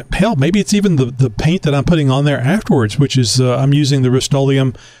hell, maybe it's even the paint that I'm putting on there afterwards, which is I'm using the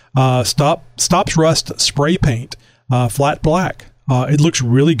Rust-Oleum Stops Rust Spray Paint, flat black. It looks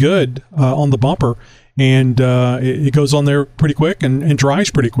really good on the bumper. And it goes on there pretty quick and dries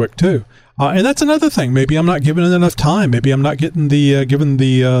pretty quick too. And that's another thing. Maybe I'm not giving it enough time. Maybe I'm not getting given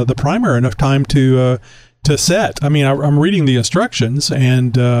the primer enough time to set. I mean, I'm reading the instructions,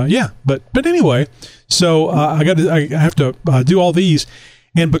 and But anyway, so I have to do all these,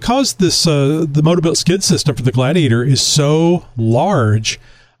 and because this the Motobilt skid system for the Gladiator is so large,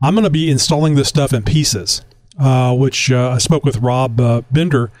 I'm going to be installing this stuff in pieces. Which I spoke with Rob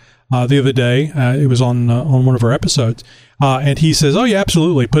Bender. The other day, it was on one of our episodes, and he says, "Oh yeah,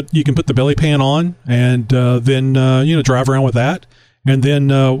 absolutely. You can put the belly pan on, and then drive around with that, and then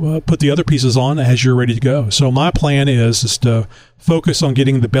put the other pieces on as you're ready to go." So my plan is to focus on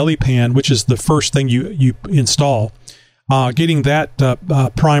getting the belly pan, which is the first thing you install, getting that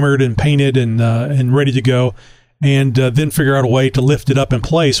primered and painted and ready to go, and then figure out a way to lift it up in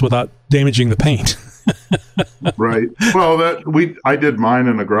place without damaging the paint. Right. Well, I did mine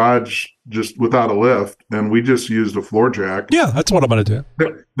in a garage just without a lift, and we just used a floor jack. Yeah, that's what I'm going to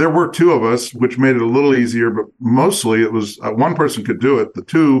do. There were two of us, which made it a little easier, but mostly it was one person could do it. The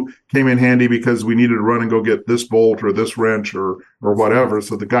two came in handy because we needed to run and go get this bolt or this wrench or whatever,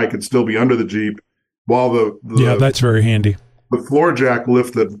 so the guy could still be under the Jeep while yeah, that's very handy. The floor jack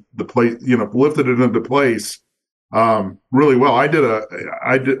lifted lifted it into place. Really well. I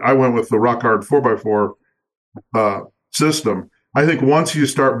went with the rock hard 4x4 system. I think once you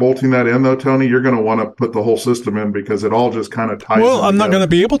start bolting that in, though, Tony, you're going to want to put the whole system in because it all just kind of ties. Well, I'm not going to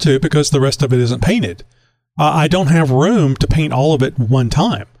be able to because the rest of it isn't painted. I don't have room to paint all of it one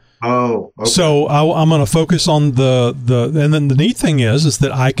time. Oh, okay. So I'm going to focus on the and then the neat thing is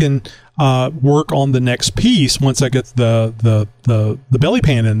that I can work on the next piece once I get the belly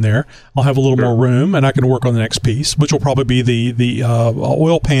pan in there. I'll have a little more room, and I can work on the next piece, which will probably be the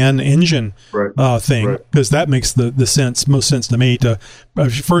oil pan engine thing, because that makes the most sense to me. To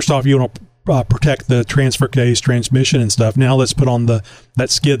first off, you want to protect the transfer case, transmission, and stuff. Now let's put on that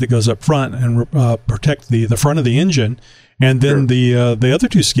skid that goes up front and protect the front of the engine. And then the other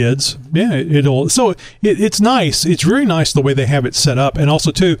two skids, it's nice. It's really nice the way they have it set up. And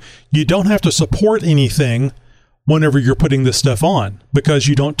also, too, you don't have to support anything whenever you're putting this stuff on, because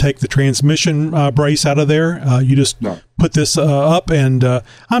you don't take the transmission brace out of there. You just put this up, and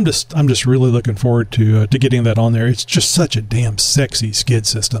I'm just really looking forward to getting that on there. It's just such a damn sexy skid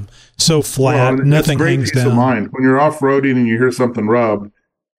system. So flat, nothing hangs down. Peace of mind. When you're off-roading and you hear something rub,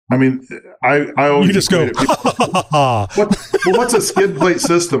 I mean, I always you just go. What's a skid plate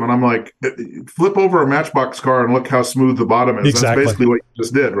system? And I'm like, flip over a Matchbox car and look how smooth the bottom is. Exactly. That's basically what you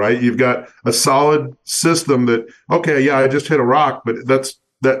just did, right? You've got a solid system that, I just hit a rock, but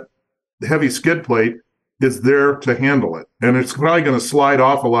that heavy skid plate is there to handle it, and it's probably going to slide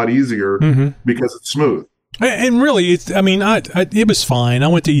off a lot easier because it's smooth. And really, it was fine. I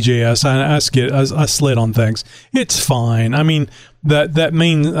went to EJS. I slid on things. It's fine. I mean, that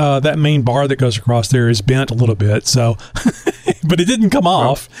main bar that goes across there is bent a little bit. So, but it didn't come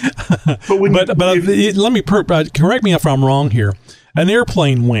off. Let me correct me if I'm wrong here. An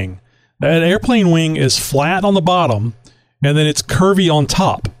airplane wing is flat on the bottom, and then it's curvy on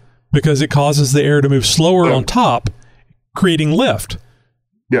top because it causes the air to move slower on top, creating lift.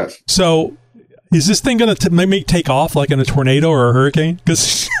 Yes. So, is this thing going to maybe take off like in a tornado or a hurricane?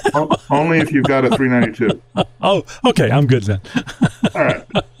 Because only if you've got a 392. Oh, okay, I'm good then. All right.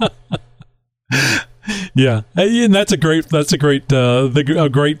 Yeah, and that's a great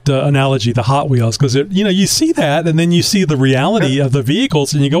analogy, the Hot Wheels, because you see that, and then you see the reality of the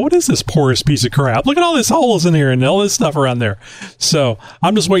vehicles, and you go, "What is this porous piece of crap? Look at all these holes in here and all this stuff around there." So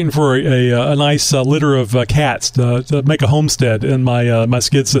I'm just waiting for a nice litter of cats to make a homestead in my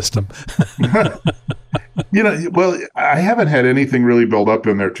skid system. I haven't had anything really build up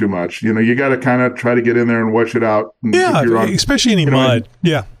in there too much. You got to kind of try to get in there and wash it out. Especially any mud.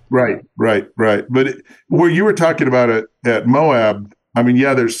 Yeah. Right. But where you were talking about it at Moab, I mean,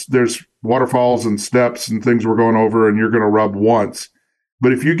 there's waterfalls and steps and things we're going over, and you're going to rub once.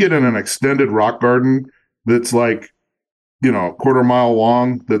 But if you get in an extended rock garden that's like, a quarter mile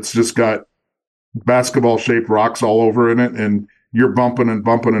long, that's just got basketball shaped rocks all over in it, and you're bumping and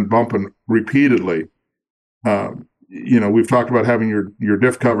bumping and bumping repeatedly. We've talked about having your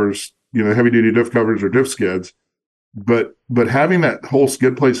diff covers, heavy duty diff covers or diff skids. But having that whole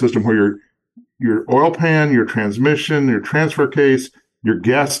skid plate system where your oil pan, your transmission, your transfer case, your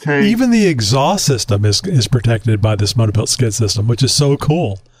gas tank, even the exhaust system is protected by this Motobilt skid system, which is so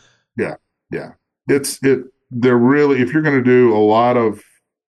cool. Yeah. They're really, if you're going to do a lot of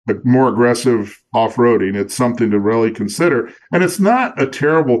more aggressive off-roading, it's something to really consider, and it's not a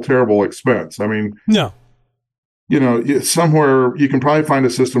terrible expense. I mean, no. Somewhere you can probably find a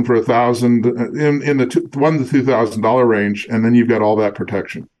system for $1,000 in the $1,000 to $2,000 range, and then you've got all that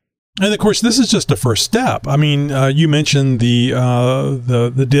protection. And of course, this is just the first step. I mean, you mentioned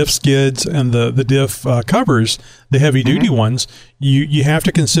the diff skids and the diff covers, the heavy duty ones. You have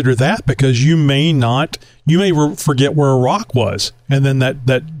to consider that, because you may forget where a rock was, and then that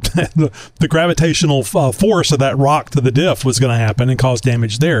the gravitational force of that rock to the diff was going to happen and cause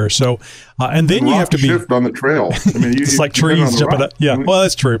damage there. So, and then you have to shift on the trail. I mean, it's like trees jumping up. Yeah, well,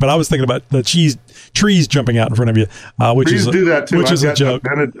 that's true. But I was thinking about the trees jumping out in front of you, trees do that too. Which is a joke.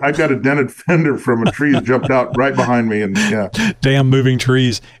 I've got a dented fender from a tree that jumped out right behind me, and damn moving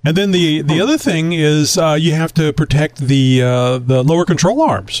trees. And then the other thing is you have to protect the lower control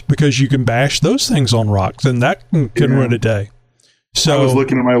arms, because you can bash those things on rocks, and that can ruin a day. So I was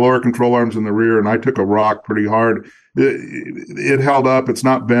looking at my lower control arms in the rear, and I took a rock pretty hard. It held up. It's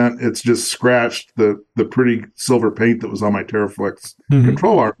not bent. It's just scratched the pretty silver paint that was on my Terraflex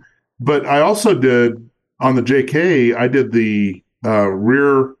control arm. But I also did, on the JK, I did the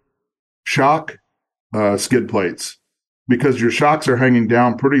rear shock skid plates, because your shocks are hanging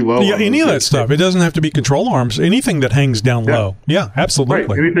down pretty low. Yeah, any of that stuff. It doesn't have to be control arms. Anything that hangs down low. Yeah, absolutely.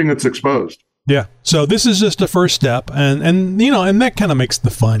 Right. Anything that's exposed. Yeah. So this is just a first step, and that kind of makes the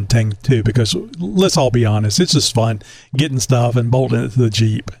fun thing too, because let's all be honest, it's just fun getting stuff and bolting it to the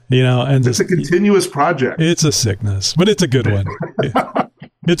Jeep, and it's a continuous project. It's a sickness, but it's a good one.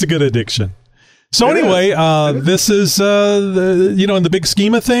 It's a good addiction. So anyway, this is, in the big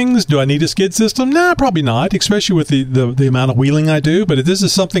scheme of things, do I need a skid system? Nah, probably not, especially with the amount of wheeling I do. But this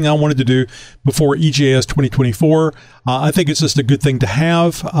is something I wanted to do before EJS 2024. I think it's just a good thing to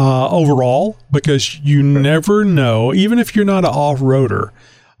have overall, because you never know, even if you're not an off-roader,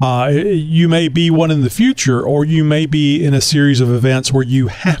 you may be one in the future, or you may be in a series of events where you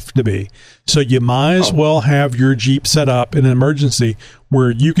have to be. So you might as well have your Jeep set up in an emergency where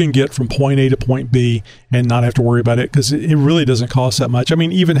you can get from point A to point B and not have to worry about it, because it really doesn't cost that much. I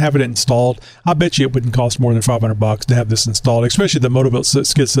mean, even having it installed, I bet you it wouldn't cost more than $500 to have this installed, especially the Motobilt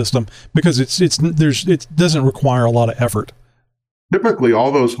skid system, because it doesn't require a lot of effort. Typically,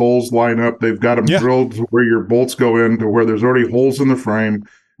 all those holes line up. They've got them drilled to where your bolts go in, to where there's already holes in the frame,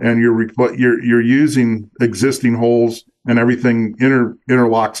 and you're using existing holes, and everything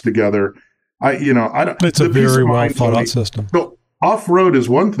interlocks together. It's a very well thought out system. So off-road is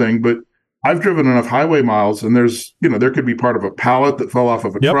one thing, but I've driven enough highway miles, and there's, there could be part of a pallet that fell off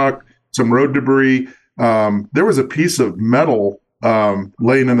of a truck, some road debris. There was a piece of metal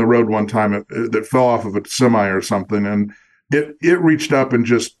laying in the road one time that fell off of a semi or something, and it reached up and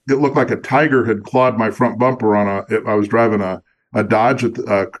it looked like a tiger had clawed my front bumper I was driving a Dodge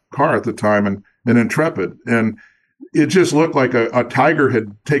car at the time, and an Intrepid, and it just looked like a tiger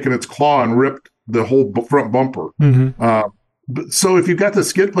had taken its claw and ripped the whole front bumper. Mm-hmm. So if you've got the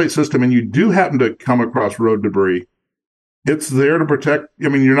skid plate system and you do happen to come across road debris, it's there to protect. I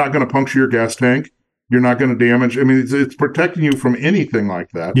mean, you're not going to puncture your gas tank. You're not going to damage. I mean, it's protecting you from anything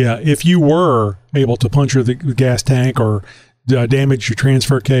like that. Yeah, if you were able to puncture the gas tank, or damage your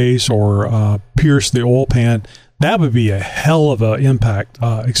transfer case, or pierce the oil pan, that would be a hell of an impact,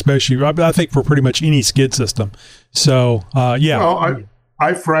 especially, I think, for pretty much any skid system. So, Well,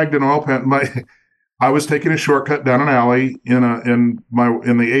 I fragged an oil pan. I was taking a shortcut down an alley in the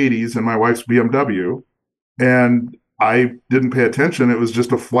 80s in my wife's BMW, and I didn't pay attention. It was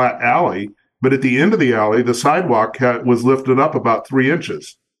just a flat alley, but at the end of the alley, the sidewalk was lifted up about 3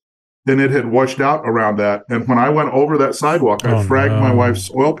 inches, and it had washed out around that. And when I went over that sidewalk, I fragged my wife's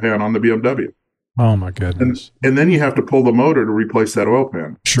oil pan on the BMW. Oh my goodness. And then you have to pull the motor to replace that oil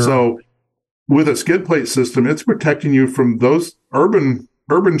pan. Sure. So with a skid plate system, it's protecting you from those urban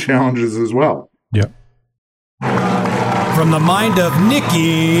challenges as well. Yep. From the mind of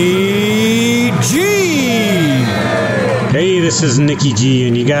Nicky G. Hey, this is Nicky G,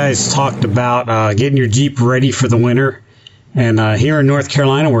 and you guys talked about getting your Jeep ready for the winter. And here in North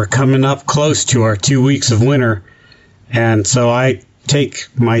Carolina, we're coming up close to our 2 weeks of winter. And so I take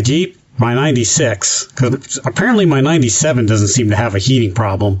my Jeep, my 96, because apparently my 97 doesn't seem to have a heating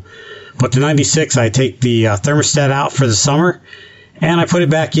problem. But the 96, I take the thermostat out for the summer, and I put it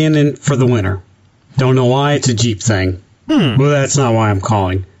back in for the winter. Don't know why, it's a Jeep thing. Well, that's not why I'm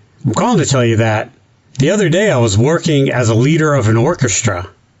calling. I'm calling to tell you that the other day I was working as a leader of an orchestra.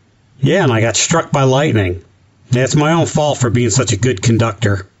 Yeah, and I got struck by lightning. Yeah, it's my own fault for being such a good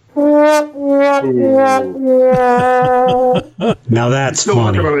conductor. Now that's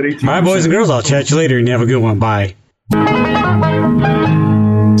funny. All right, boys and girls, I'll chat you later, and you have a good one. Bye.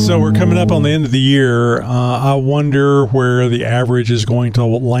 So we're coming up on the end of the year. I wonder where the average is going to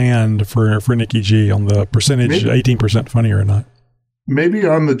land for Nicky G on the percentage, 18% funny or not. Maybe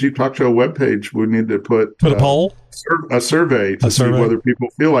on the Jeep Talk Show webpage, we need to put a poll, a survey to see whether people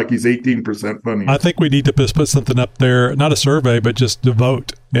feel like he's 18% funny. I think we need to put something up there, not a survey, but just to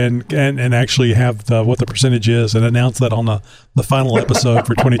vote and actually have what the percentage is, and announce that on the final episode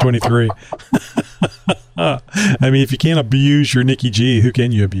for 2023. I mean, if you can't abuse your Nicky G, who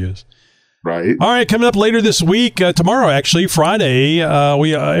can you abuse? Right. All right. Coming up later this week, tomorrow, actually, Friday.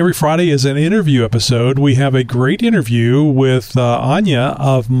 Every Friday is an interview episode. We have a great interview with Anya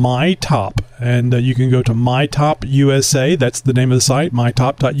of MyTop, and you can go to MyTop USA. That's the name of the site,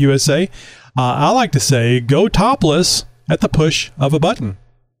 mytop.usa. I like to say, go topless at the push of a button.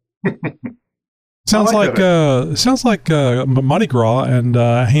 Sounds like Mardi Gras and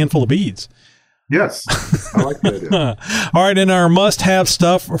a handful of beads. Yes, I like that idea. All right, and our must-have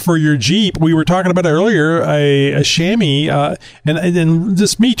stuff for your Jeep, we were talking about earlier, a chamois, and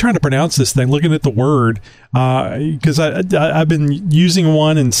just me trying to pronounce this thing, looking at the word, because I've been using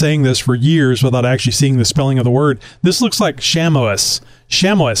one and saying this for years without actually seeing the spelling of the word. This looks like Chamois,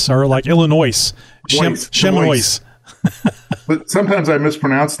 or like Illinois, Chamois. But sometimes I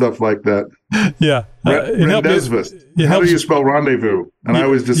mispronounce stuff like that. Yeah. Rendezvous. How do you spell rendezvous? And I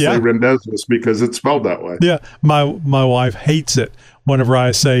always just say rendezvous because it's spelled that way. Yeah. My wife hates it whenever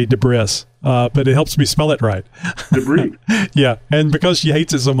I say debris, but it helps me spell it right. Debris. Yeah. And because she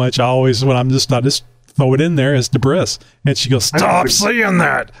hates it so much, I always, when I'm just throw it in there as debris. And she goes, "Stop saying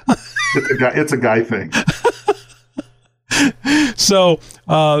that." It's a guy thing. So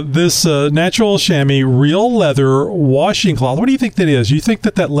this natural chamois real leather washing cloth. What do you think that is? You think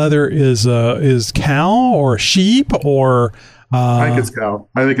that leather is cow or sheep or? I think it's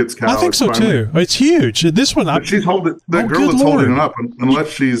cow. I think so too. It's huge. This one, she's holding. That girl is holding it up, unless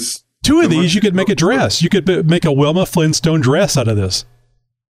she's. Two of these, you could make a dress. You could make a Wilma Flintstone dress out of this.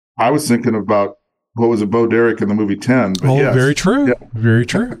 I was thinking about what was it, Bo Derek in the movie 10. But yes. Very true. Yeah. Very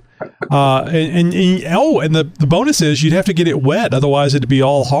true. And the bonus is you'd have to get it wet, otherwise it'd be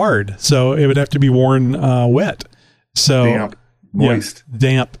all hard. So it would have to be worn wet. So damp, moist. Yeah,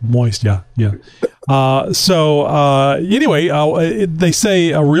 damp, moist. Yeah. Anyway, they say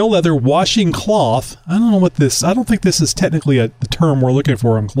a real leather washing cloth. I don't think this is technically the term we're looking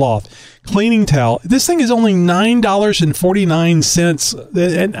for on cloth. Cleaning towel. This thing is only $9.49,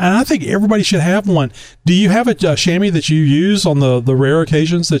 and I think everybody should have one. Do you have a chamois that you use on the rare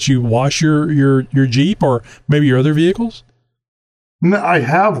occasions that you wash your Jeep or maybe your other vehicles? No, I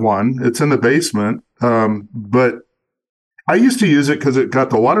have one. It's in the basement, but I used to use it because it got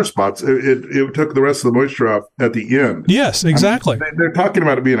the water spots. It took the rest of the moisture off at the end. Yes, exactly. They're talking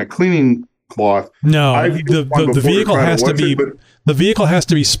about it being a cleaning cloth. No, the vehicle has to be the vehicle has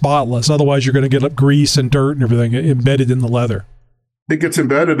to be spotless. Otherwise, you're going to get up grease and dirt and everything embedded in the leather. It gets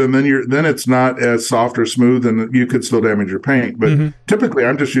embedded, and then it's not as soft or smooth, and you could still damage your paint. But typically,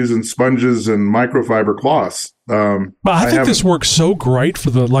 I'm just using sponges and microfiber cloths. But I think this works so great for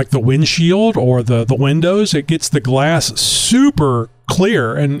the windshield or the windows. It gets the glass super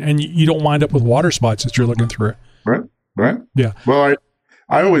clear, and you don't wind up with water spots that you're looking through. Right. Yeah. Well,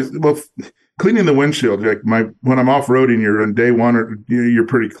 I always cleaning the windshield. Like when I'm off roading, you're on day one, or you're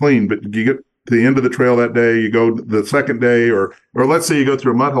pretty clean, but you get to the end of the trail that day, you go the second day, or let's say you go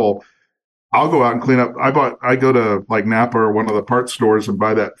through a mud hole. I'll go out and clean up. I go to like Napa or one of the parts stores and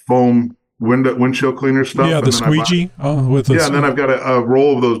buy that foam windshield cleaner stuff. Yeah, the squeegee. And then I've got a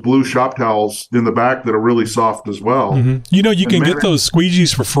roll of those blue shop towels in the back that are really soft as well. You can get those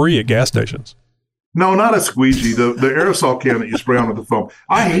squeegees for free at gas stations. No, not a squeegee. The aerosol can that you spray on with the foam.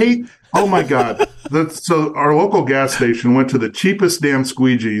 I hate. Oh my God! So our local gas station went to the cheapest damn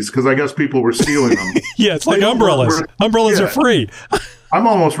squeegees because I guess people were stealing them. Yeah, it's like umbrellas. Umbrellas are free. I'm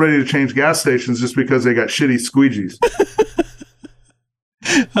almost ready to change gas stations just because they got shitty squeegees.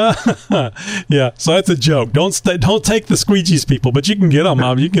 Yeah, so that's a joke. Don't take the squeegees, people, but you can get them.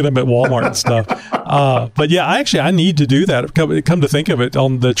 You can get them at Walmart and stuff. But yeah, I need to do that. Come to think of it,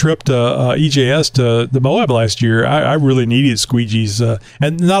 on the trip to EJS to the Moab last year, I really needed squeegees,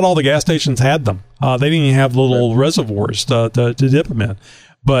 and not all the gas stations had them. They didn't even have little reservoirs to dip them in.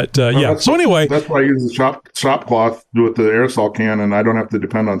 But yeah, so anyway, that's why I use the shop cloth with the aerosol can, and I don't have to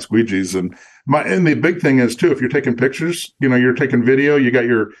depend on squeegees. And the big thing is too, if you're taking pictures, you're taking video,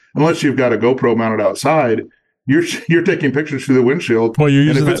 unless you've got a GoPro mounted outside, you're taking pictures through the windshield. Well, you're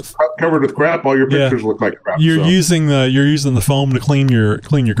using it's covered with crap, all your pictures look like crap. You're using the foam to clean your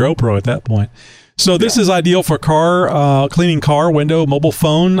GoPro at that point. So this is ideal for cleaning car, window, mobile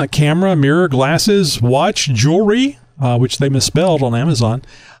phone, a camera, mirror, glasses, watch, jewelry, which they misspelled on Amazon,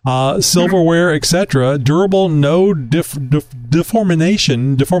 silverware, etc. Durable, no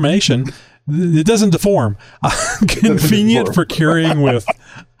deformation. It doesn't deform. Convenient for carrying with.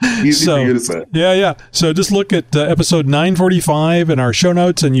 Easy for you to say. Yeah. So just look at episode 945 in our show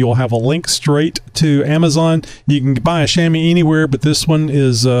notes, and you'll have a link straight to Amazon. You can buy a chamois anywhere, but this one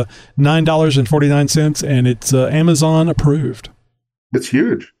is $9.49, and it's Amazon approved. It's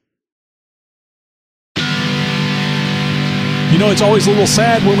huge. It's always a little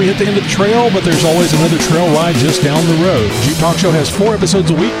sad when we hit the end of the trail, but there's always another trail ride just down the road. Jeep Talk Show has 4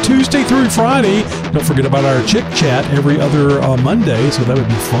 episodes a week, Tuesday through Friday. Don't forget about our Chit Chat every other Monday, so that would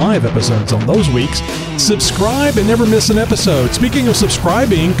be 5 episodes on those weeks. Subscribe and never miss an episode. Speaking of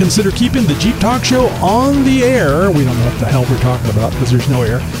subscribing, consider keeping the Jeep Talk Show on the air. We don't know what the hell we're talking about because there's no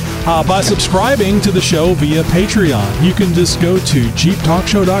air. By subscribing to the show via Patreon. You can just go to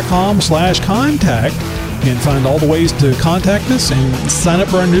jeeptalkshow.com/contact and find all the ways to contact us and sign up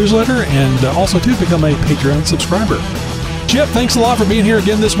for our newsletter, and also to become a Patreon subscriber. Chip, thanks a lot for being here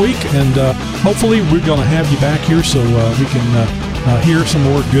again this week, and hopefully we're going to have you back here so we can hear some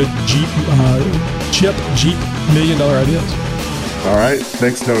more good Jeep $1 million ideas. All right.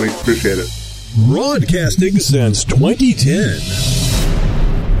 Thanks, Tony. Appreciate it. Broadcasting since 2010.